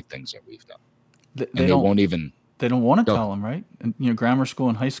the great things that we've done. They won't even. They don't want to tell them, right? And, you know, grammar school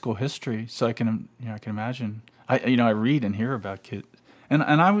and high school history. So I can imagine. I read and hear about kids, and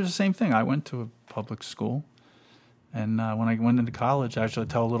I was the same thing. I went to a public school, and when I went into college, I actually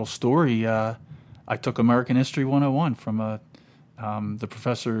tell a little story. I took American History 101 from the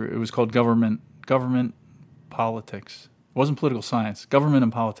professor. It was called government politics. It wasn't political science. Government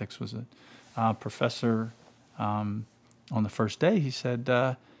and politics was it. Professor on the first day, he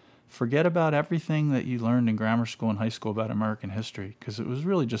said, forget about everything that you learned in grammar school and high school about American history, because it was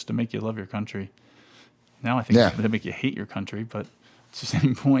really just to make you love your country. Now I think it's going to make you hate your country, but it's the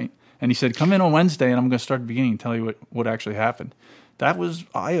same point. And he said, come in on Wednesday, and I'm going to start at the beginning and tell you what actually happened. That was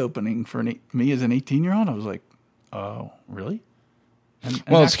eye-opening for me as an 18-year-old. I was like, oh, really? And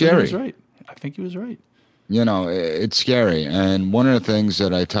well, it's scary. He was right. I think he was right. You know, it's scary. And one of the things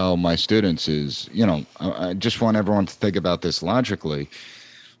that I tell my students is, you know, I just want everyone to think about this logically.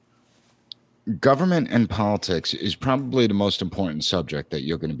 Government and politics is probably the most important subject that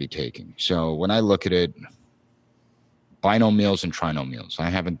you're going to be taking. So when I look at it, binomials and trinomials,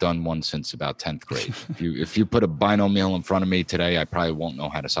 I haven't done one since about 10th grade. If you put a binomial in front of me today, I probably won't know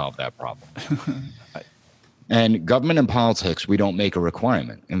how to solve that problem. And government and politics, we don't make a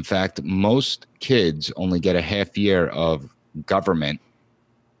requirement. In fact, most kids only get a half year of government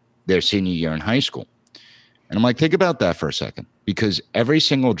their senior year in high school. And I'm like, think about that for a second, because every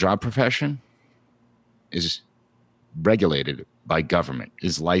single job profession is regulated by government,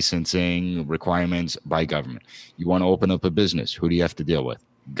 is licensing requirements by government. You want to open up a business, who do you have to deal with?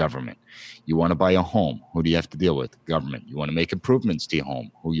 Government. You want to buy a home, who do you have to deal with? Government. You want to make improvements to your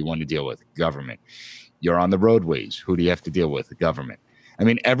home, who you want to deal with? Government. You're on the roadways, who do you have to deal with? Government. I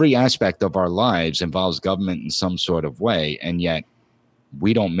mean, every aspect of our lives involves government in some sort of way, and yet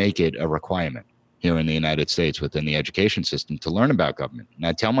we don't make it a requirement here in the United States within the education system to learn about government. And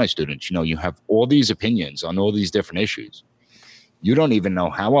I tell my students, you know, you have all these opinions on all these different issues. You don't even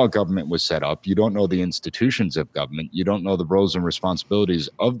know how our government was set up. You don't know the institutions of government. You don't know the roles and responsibilities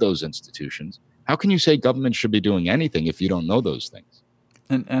of those institutions. How can you say government should be doing anything if you don't know those things?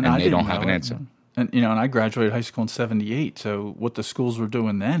 And they don't have an answer. And and I graduated high school in '78, so what the schools were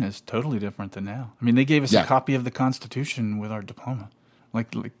doing then is totally different than now. I mean, they gave us a copy of the Constitution with our diploma.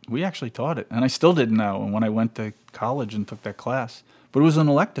 Like we actually taught it, and I still didn't know. And when I went to college and took that class, but it was an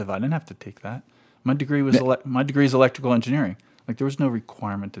elective. I didn't have to take that. My degree was my degree is electrical engineering. Like there was no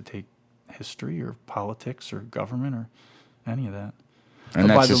requirement to take history or politics or government or any of that. And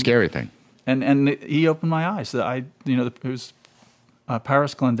that's the scary thing. And he opened my eyes. It was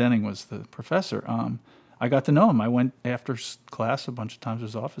Paris Glendenning was the professor. I got to know him. I went after class a bunch of times to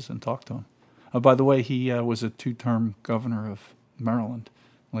his office and talked to him. By the way, he was a 2-term governor of Maryland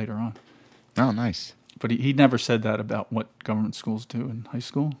later on. Oh, nice. But he never said that about what government schools do in high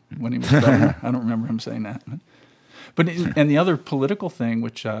school when he was governor. I don't remember him saying that. But and the other political thing,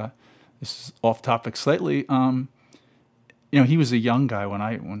 which this is off topic slightly, he was a young guy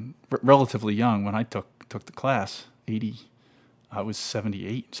relatively young when I took the class. I was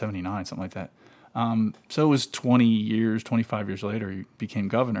 78, 79, something like that. So it was 25 years later, he became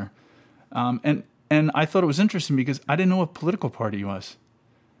governor. And I thought it was interesting because I didn't know what political party he was.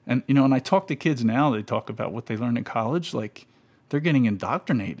 And, and I talk to kids now, they talk about what they learned in college. Like, they're getting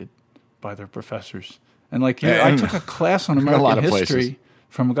indoctrinated by their professors. And, I took a class on American history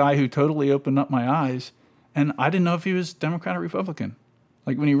from a guy who totally opened up my eyes. And I didn't know if he was Democrat or Republican.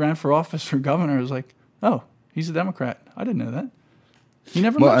 Like, when he ran for office for governor, I was like, oh, he's a Democrat. I didn't know that. He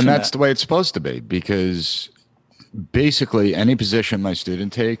never mentioned that. Well, and that's the way it's supposed to be, because basically any position my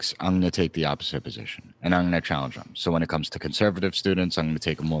student takes, I'm going to take the opposite position, and I'm going to challenge them. So when it comes to conservative students, I'm going to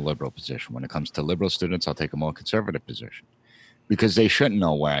take a more liberal position. When it comes to liberal students, I'll take a more conservative position, because they shouldn't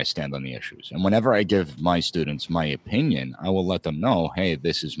know where I stand on the issues. And whenever I give my students my opinion, I will let them know, hey,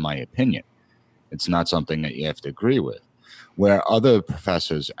 this is my opinion. It's not something that you have to agree with. Where other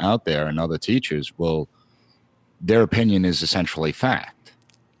professors out there and other teachers will their opinion is essentially fact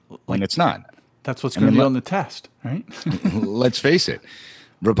when it's not. That's what's going to be on the test, right? Let's face it.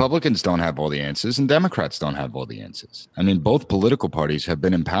 Republicans don't have all the answers and Democrats don't have all the answers. I mean, both political parties have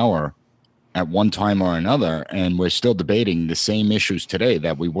been in power at one time or another, and we're still debating the same issues today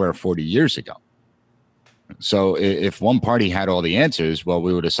that we were 40 years ago. So if one party had all the answers, well,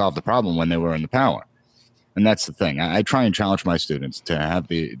 we would have solved the problem when they were in the power. And that's the thing. I try and challenge my students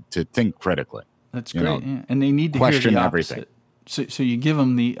to think critically. That's great. Yeah. And they need to question hear the everything. opposite. So you give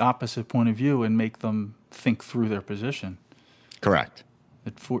them the opposite point of view and make them think through their position. Correct.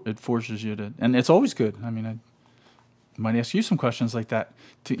 It forces you to, and it's always good. I mean, I might ask you some questions like that.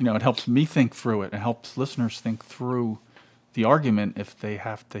 It helps me think through it. It helps listeners think through the argument if they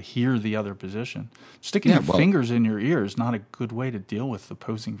have to hear the other position. Sticking your fingers in your ear is not a good way to deal with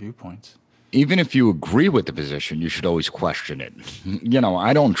opposing viewpoints. Even if you agree with the position, you should always question it.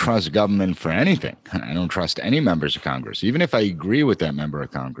 I don't trust government for anything. I don't trust any members of Congress. Even if I agree with that member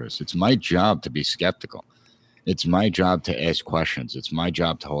of Congress, it's my job to be skeptical. It's my job to ask questions. It's my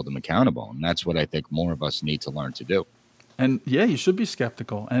job to hold them accountable. And that's what I think more of us need to learn to do. And yeah, you should be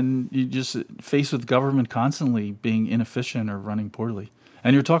skeptical. And you just faced with government constantly being inefficient or running poorly.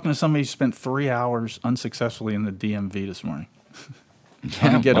 And you're talking to somebody who spent 3 hours unsuccessfully in the DMV this morning.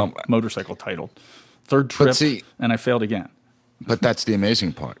 Trying to get a motorcycle titled. Third trip, and I failed again. But that's the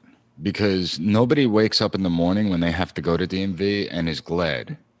amazing part. Because nobody wakes up in the morning when they have to go to DMV and is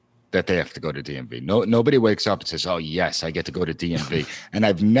glad that they have to go to DMV. Nobody wakes up and says, oh, yes, I get to go to DMV. And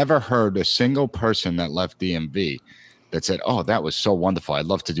I've never heard a single person that left DMV that said, oh, that was so wonderful. I'd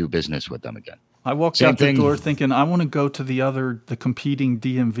love to do business with them again. I walked out the door thinking, I want to go to the competing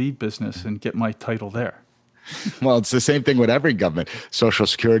DMV business and get my title there. Well, it's the same thing with every government, Social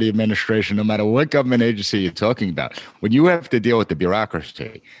Security Administration, no matter what government agency you're talking about. When you have to deal with the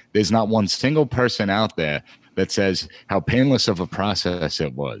bureaucracy, there's not one single person out there that says how painless of a process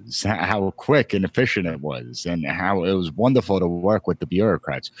it was, how quick and efficient it was, and how it was wonderful to work with the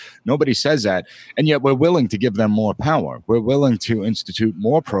bureaucrats. Nobody says that, and yet we're willing to give them more power. We're willing to institute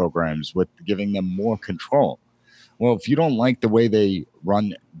more programs with giving them more control. Well, if you don't like the way they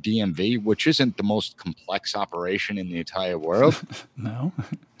run DMV, which isn't the most complex operation in the entire world, no.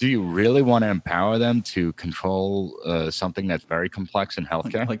 Do you really want to empower them to control something that's very complex in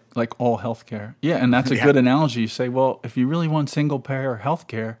healthcare? Like all healthcare. Yeah, and that's a good analogy. You say, well, if you really want single-payer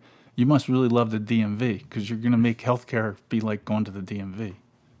healthcare, you must really love the DMV because you're going to make healthcare be like going to the DMV.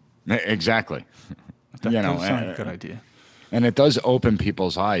 Exactly. That does sound a good idea. And it does open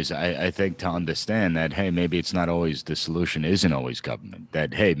people's eyes, I think, to understand that, hey, maybe it's not always the solution isn't always government.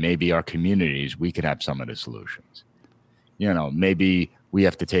 That, hey, maybe our communities, we could have some of the solutions. Maybe we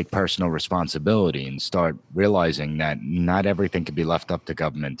have to take personal responsibility and start realizing that not everything can be left up to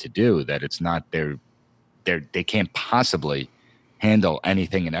government to do, that it's not they can't possibly handle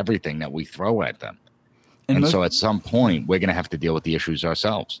anything and everything that we throw at them. And so at some point, we're going to have to deal with the issues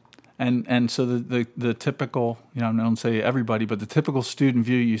ourselves. And so the typical, I don't say everybody, but the typical student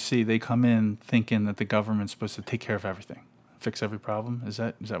view you see, they come in thinking that the government's supposed to take care of everything, fix every problem. Is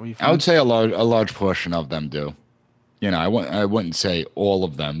that what you find? I would say a large portion of them do. I wouldn't say all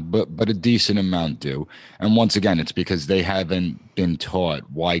of them, but a decent amount do. And once again, it's because they haven't been taught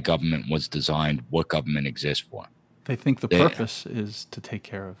why government was designed, what government exists for. They think the purpose is to take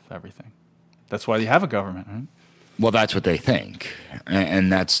care of everything. That's why you have a government, right? Well, that's what they think.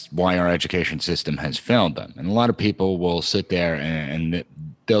 And that's why our education system has failed them. And a lot of people will sit there and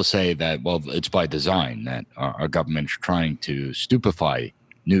they'll say that, well, it's by design that our government's trying to stupefy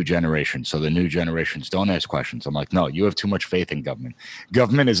new generations so the new generations don't ask questions. I'm like, no, you have too much faith in government.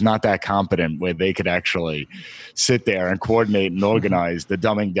 Government is not that competent where they could actually sit there and coordinate and organize the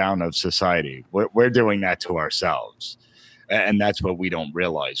dumbing down of society. We're doing that to ourselves. And that's what we don't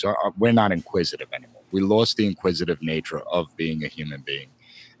realize. We're not inquisitive anymore. We lost the inquisitive nature of being a human being.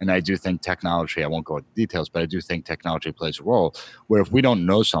 And I do think technology, I won't go into details, but I do think technology plays a role where if we don't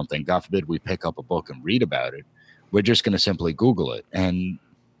know something, God forbid we pick up a book and read about it, we're just going to simply Google it. And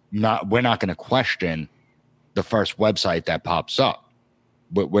we're not going to question the first website that pops up.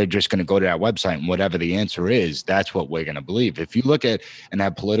 We're just going to go to that website and whatever the answer is, that's what we're going to believe. If you look at and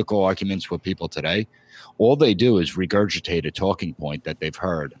have political arguments with people today, all they do is regurgitate a talking point that they've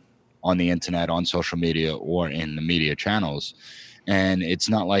heard on the internet, on social media, or in the media channels. And it's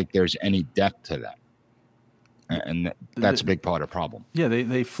not like there's any depth to that. And that's a big part of the problem. Yeah,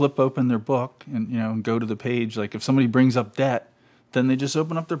 they flip open their book and go to the page. Like if somebody brings up debt, then they just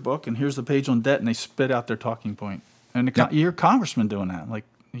open up their book and here's the page on debt and they spit out their talking point. And you hear congressmen doing that. Like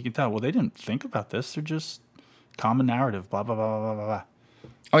you can tell, well, they didn't think about this. They're just common narrative, blah, blah, blah, blah, blah, blah.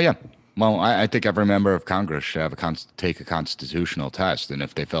 Oh, yeah. Well, I think every member of Congress should have take a constitutional test, and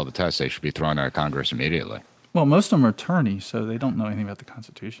if they fail the test, they should be thrown out of Congress immediately. Well, most of them are attorneys, so they don't know anything about the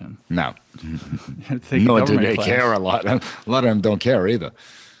Constitution. No, You have to take a nor do government they class. care a lot. A lot of them don't care either.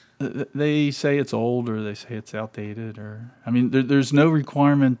 They say it's old, or they say it's outdated, or I mean, there's no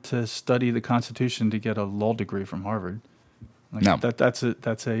requirement to study the Constitution to get a law degree from Harvard. Like No. that's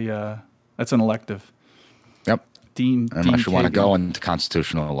an elective. Yep. Dean Unless you want to Kagan. go into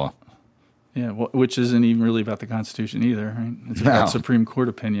constitutional law. Yeah, which isn't even really about the Constitution either, right? It's No. about Supreme Court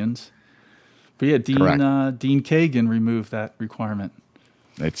opinions. But yeah, Dean Kagan removed that requirement.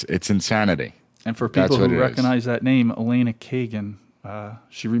 It's insanity. And for That's people what who it is. recognize that name, Elena Kagan,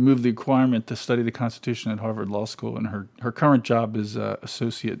 she removed the requirement to study the Constitution at Harvard Law School, and her current job is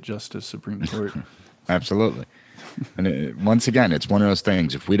Associate Justice Supreme Court. Absolutely. And once again, it's one of those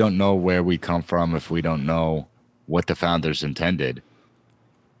things. If we don't know where we come from, if we don't know what the founders intended,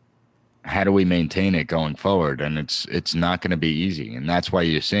 how do we maintain it going forward? And it's not going to be easy. And that's why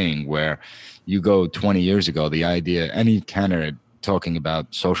you're seeing where you go 20 years ago, the idea, any candidate talking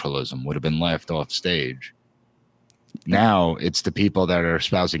about socialism would have been left off stage. Now it's the people that are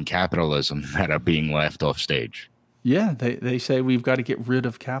espousing capitalism that are being left off stage. Yeah, they say we've got to get rid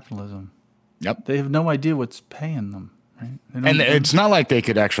of capitalism. Yep. They have no idea what's paying them, right? And it's not like they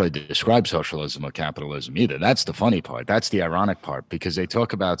could actually describe socialism or capitalism either. That's the funny part. That's the ironic part, because they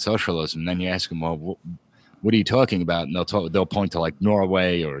talk about socialism, and then you ask them, well, what are you talking about? And they'll point to like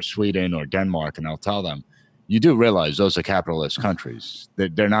Norway or Sweden or Denmark, and they'll tell them, you do realize those are capitalist countries.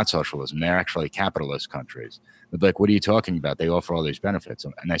 They're not socialism. They're actually capitalist countries. They're like, what are you talking about? They offer all these benefits.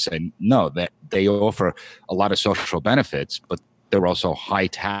 And I say, no, that they offer a lot of social benefits, but they're also high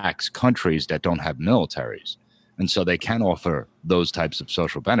tax countries that don't have militaries. And so they can offer those types of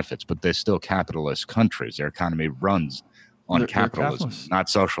social benefits, but they're still capitalist countries. Their economy runs on They're capitalism, capitalists. not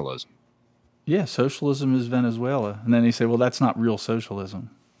socialism. Yeah, socialism is Venezuela. And then they say, well, that's not real socialism.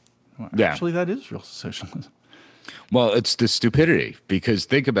 Well, Yeah. actually, that is real socialism. Well, it's the stupidity, because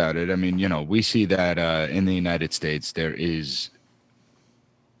think about it. I mean, we see that in the United States,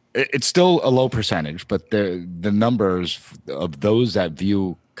 it's still a low percentage, but the numbers of those that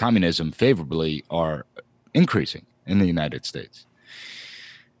view communism favorably are increasing in the United States.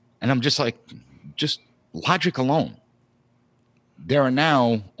 And I'm just like, just logic alone. There are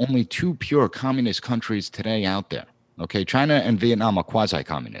now only two pure communist countries today out there. Okay, China and Vietnam are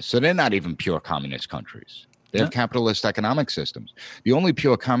quasi-communist, so they're not even pure communist countries. They have capitalist economic systems. The only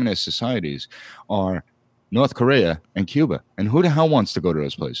pure communist societies are North Korea and Cuba. And who the hell wants to go to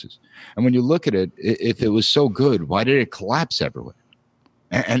those places? And when you look at it, if it was so good, why did it collapse everywhere?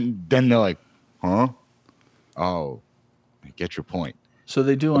 And then they're like, huh? Oh, I get your point. So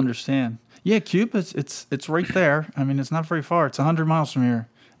they do understand. Yeah, Cuba, it's right there. I mean, it's not very far. It's 100 miles from here.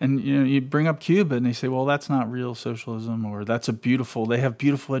 And you bring up Cuba, and they say, well, that's not real socialism, or they have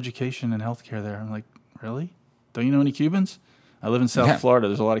beautiful education and healthcare there. I'm like, really? Don't you know any Cubans? I live in South Florida.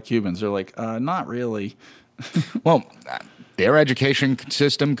 There's a lot of Cubans. They're like, not really. Well, their education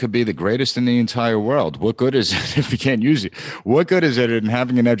system could be the greatest in the entire world. What good is it if you can't use it? What good is it in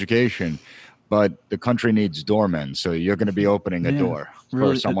having an education, but the country needs doormen, so you're going to be opening a door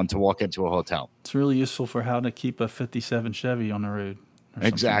for someone to walk into a hotel? It's really useful for how to keep a 57 Chevy on the road.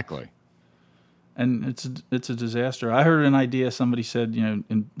 Exactly. And it's a disaster. I heard an idea. Somebody said,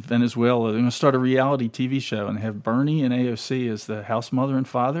 in Venezuela, they're going to start a reality TV show and have Bernie and AOC as the house mother and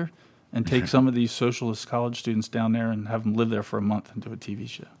father, and take some of these socialist college students down there and have them live there for a month and do a TV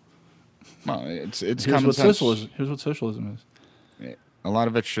show. Well, it's Here's common what sense. Here's what socialism is. A lot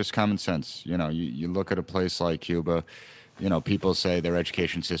of it's just common sense. You look at a place like Cuba, people say their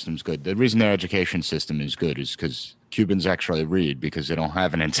education system's good. The reason their education system is good is because Cubans actually read, because they don't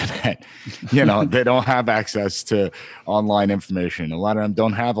have an internet. They don't have access to online information. A lot of them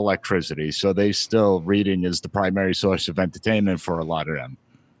don't have electricity, so reading is the primary source of entertainment for a lot of them.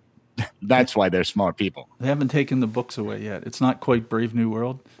 That's why they're smart people. They haven't taken the books away yet. It's not quite Brave New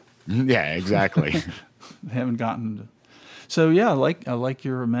World. Yeah, exactly. They haven't gotten to. So yeah, I like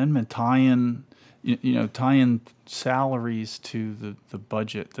your amendment. Tie in salaries to the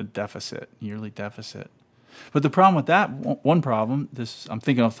budget, the deficit, yearly deficit. But the problem with that, one problem, I'm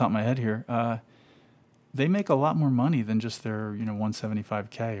thinking off the top of my head here, they make a lot more money than just their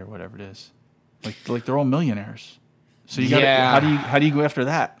 175K or whatever it is. Like they're all millionaires. So you got how do you go after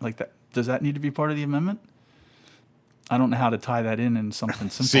that? Like that, does that need to be part of the amendment? I don't know how to tie that in something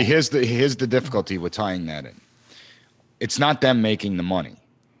simple. See, here's the difficulty with tying that in. It's not them making the money.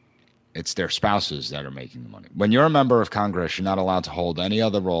 It's their spouses that are making the money. When you're a member of Congress, you're not allowed to hold any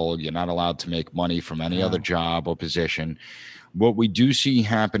other role. You're not allowed to make money from any other job or position. What we do see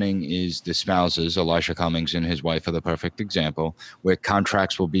happening is the spouses, Elijah Cummings and his wife are the perfect example, where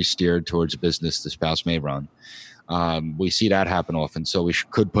contracts will be steered towards a business the spouse may run. We see that happen often. So we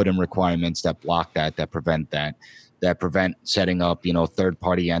could put in requirements that block that, that prevent setting up,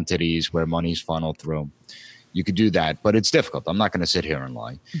 third-party entities where money's funneled through. You could do that, but it's difficult. I'm not going to sit here and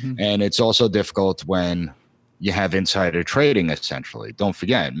lie. Mm-hmm. And it's also difficult when you have insider trading, essentially. Don't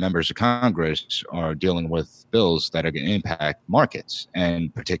forget, members of Congress are dealing with bills that are going to impact markets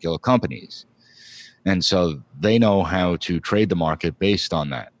and particular companies. And so they know how to trade the market based on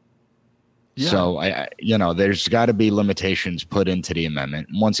that. Yeah. So, there's got to be limitations put into the amendment.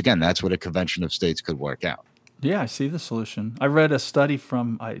 And once again, that's what a convention of states could work out. Yeah, I see the solution. I read a study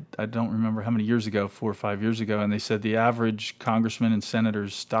from, I don't remember how many years ago, 4 or 5 years ago, and they said the average congressman and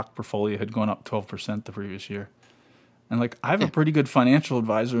senator's stock portfolio had gone up 12% the previous year. And I have a pretty good financial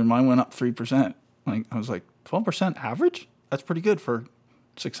advisor, and mine went up 3%. I was like, 12% average? That's pretty good for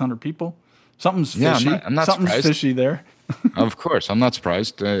 600 people. Something's fishy. I'm not Something's surprised. Fishy there. Of course, I'm not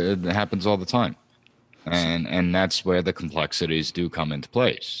surprised. It happens all the time. And that's where the complexities do come into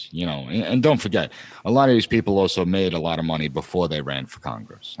place, and don't forget, a lot of these people also made a lot of money before they ran for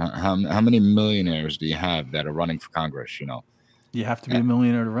Congress. How many millionaires do you have that are running for Congress? You have to be a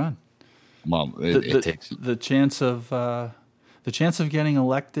millionaire to run. Well, it takes the chance of getting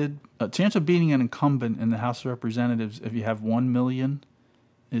elected, chance of being an incumbent in the House of Representatives if you have 1 million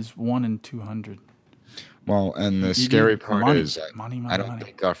is 1 in 200. Well, and the scary part is I don't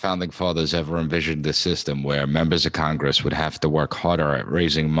think our founding fathers ever envisioned this system where members of Congress would have to work harder at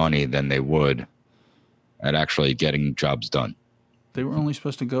raising money than they would at actually getting jobs done. They were only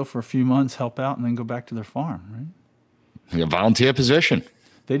supposed to go for a few months, help out, and then go back to their farm, right? A volunteer position.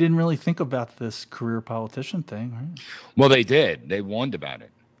 They didn't really think about this career politician thing, right? Well, they did. They warned about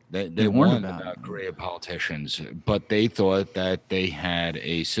it. They warned about career politicians, but they thought that they had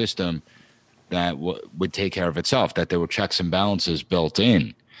a system that would take care of itself, that there were checks and balances built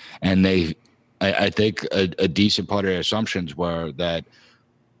in. And I think a decent part of their assumptions were that,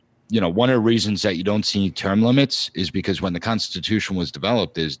 one of the reasons that you don't see term limits is because when the Constitution was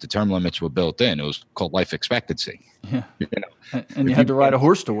developed, the term limits were built in. It was called life expectancy. Yeah. And you had to ride a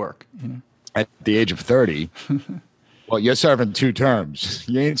horse to work. At the age of 30, well, you're serving 2 terms.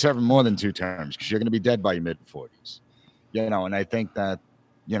 You ain't serving more than 2 terms because you're going to be dead by your mid-40s. And I think that,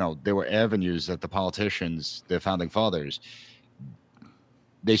 there were avenues that the politicians, the founding fathers,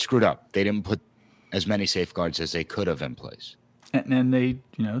 they screwed up. They didn't put as many safeguards as they could have in place. And they,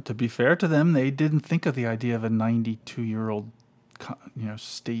 to be fair to them, they didn't think of the idea of a 92-year-old,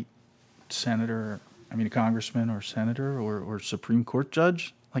 state senator, a congressman or senator or Supreme Court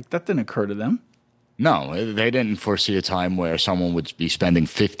judge. That didn't occur to them. No, they didn't foresee a time where someone would be spending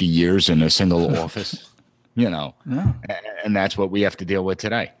 50 years in a single office. No. And that's what we have to deal with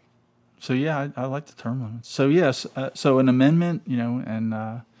today. So, yeah, I like the term limits. So, yes, so an amendment,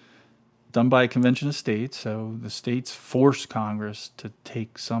 and done by a convention of states. So the states force Congress to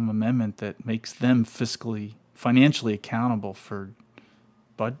take some amendment that makes them financially accountable for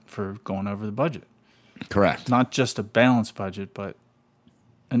going over the budget. Correct. Not just a balanced budget, but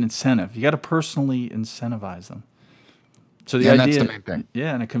an incentive. You got to personally incentivize them. So the idea, that's the main thing.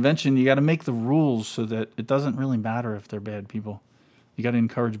 Yeah, in a convention, you got to make the rules so that it doesn't really matter if they're bad people. You got to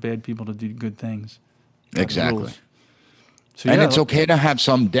encourage bad people to do good things. Exactly. So, and it's okay to have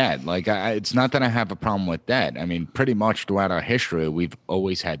some debt. It's not that I have a problem with debt. Pretty much throughout our history, we've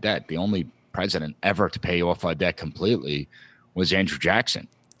always had debt. The only president ever to pay off our debt completely was Andrew Jackson.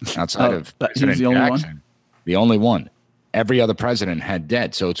 Outside of President the only Jackson, one? The only one. Every other president had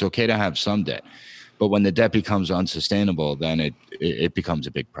debt, so it's okay to have some debt. But when the debt becomes unsustainable, then it becomes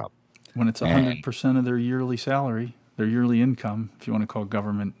a big problem. When it's 100% of their yearly salary, their yearly income, if you want to call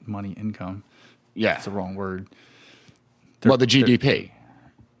government money income. Yeah. That's the wrong word. The GDP.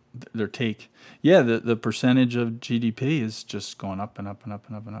 Their take. Yeah, the percentage of GDP is just going up and up and up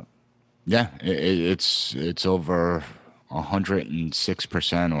and up and up. Yeah, it's over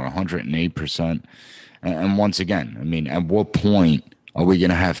 106% or 108%. And once again, at what point are we going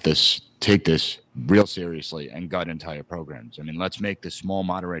to have to take this real seriously and gut entire programs? Let's make the small,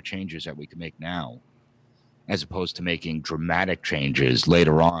 moderate changes that we can make now, as opposed to making dramatic changes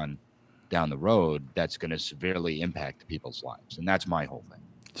later on down the road that's going to severely impact people's lives. And that's my whole thing.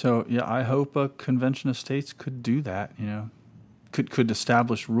 So, yeah, I hope a convention of states could do that, could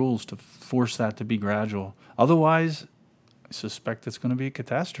establish rules to force that to be gradual. Otherwise, I suspect it's going to be a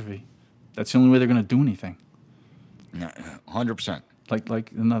catastrophe. That's the only way they're going to do anything. 100%.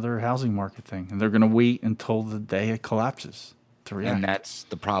 like another housing market thing. And they're going to wait until the day it collapses to react. And that's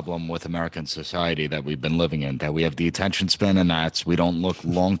the problem with American society that we've been living in, that we have the attention span of gnats. We don't look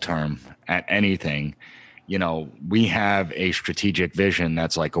long-term at anything. You know, we have a strategic vision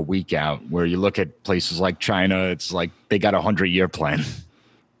that's like a week out, where you look at places like China, it's like they got a 100-year plan.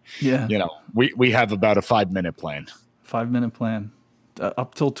 Yeah. You know, we have about a 5-minute plan. 5-minute plan.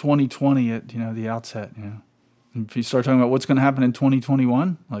 Up till 2020 at, the outset, And if you start talking about what's going to happen in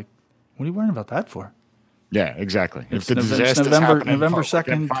 2021, like, what are you worrying about that for? Yeah, exactly. It's if the disaster's happening November for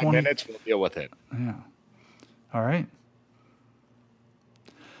 2nd, 5 minutes, we'll deal with it. Yeah. All right.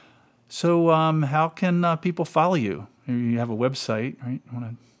 So how can people follow you? You have a website, right?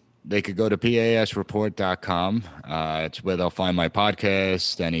 They could go to pasreport.com. It's where they'll find my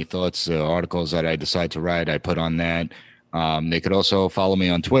podcast, any thoughts, articles that I decide to write, I put on that. They could also follow me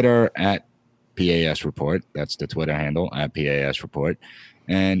on Twitter at pasreport. That's the Twitter handle, at pasreport.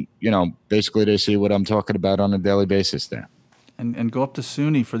 And, basically they see what I'm talking about on a daily basis there. And go up to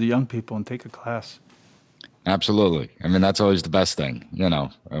SUNY for the young people and take a class. Absolutely. I mean, that's always the best thing.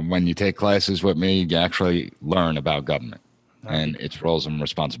 When you take classes with me, you actually learn about government and its roles and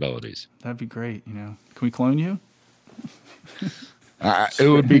responsibilities. That'd be great. Can we clone you? It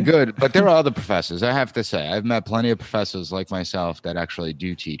would be good. But there are other professors. I have to say, I've met plenty of professors like myself that actually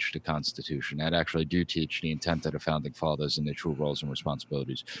do teach the Constitution, that actually do teach the intent of the Founding Fathers and their true roles and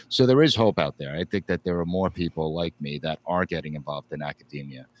responsibilities. So there is hope out there. I think that there are more people like me that are getting involved in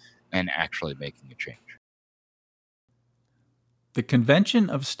academia and actually making a change. The Convention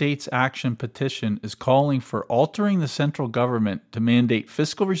of States Action petition is calling for altering the central government to mandate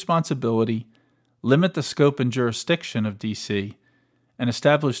fiscal responsibility, limit the scope and jurisdiction of D.C., and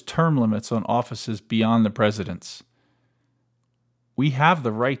establish term limits on offices beyond the president's. We have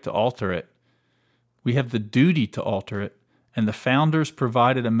the right to alter it. We have the duty to alter it, and the founders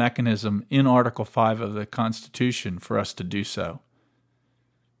provided a mechanism in Article 5 of the Constitution for us to do so.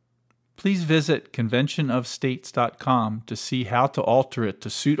 Please visit conventionofstates.com to see how to alter it to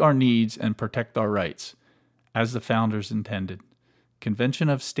suit our needs and protect our rights, as the founders intended.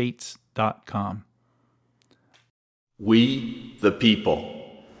 conventionofstates.com. We the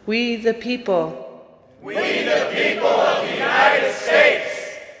people. We the people. We the people of the United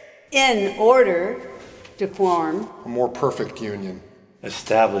States. In order to form a more perfect union.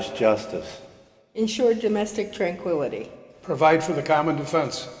 Establish justice. Ensure domestic tranquility. Provide for the common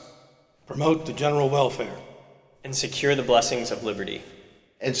defense. Promote the general welfare. And secure the blessings of liberty.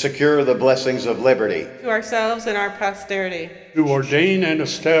 And secure the blessings of liberty. To ourselves and our posterity. Do ordain and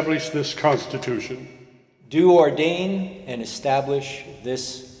establish this Constitution. Do ordain and establish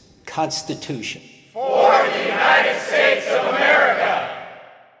this Constitution. For the United States of America.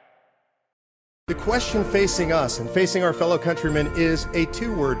 The question facing us and facing our fellow countrymen is a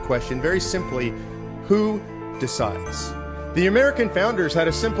two-word question. Very simply, who decides? The American founders had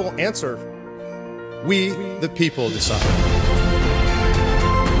a simple answer. We, the people, decide.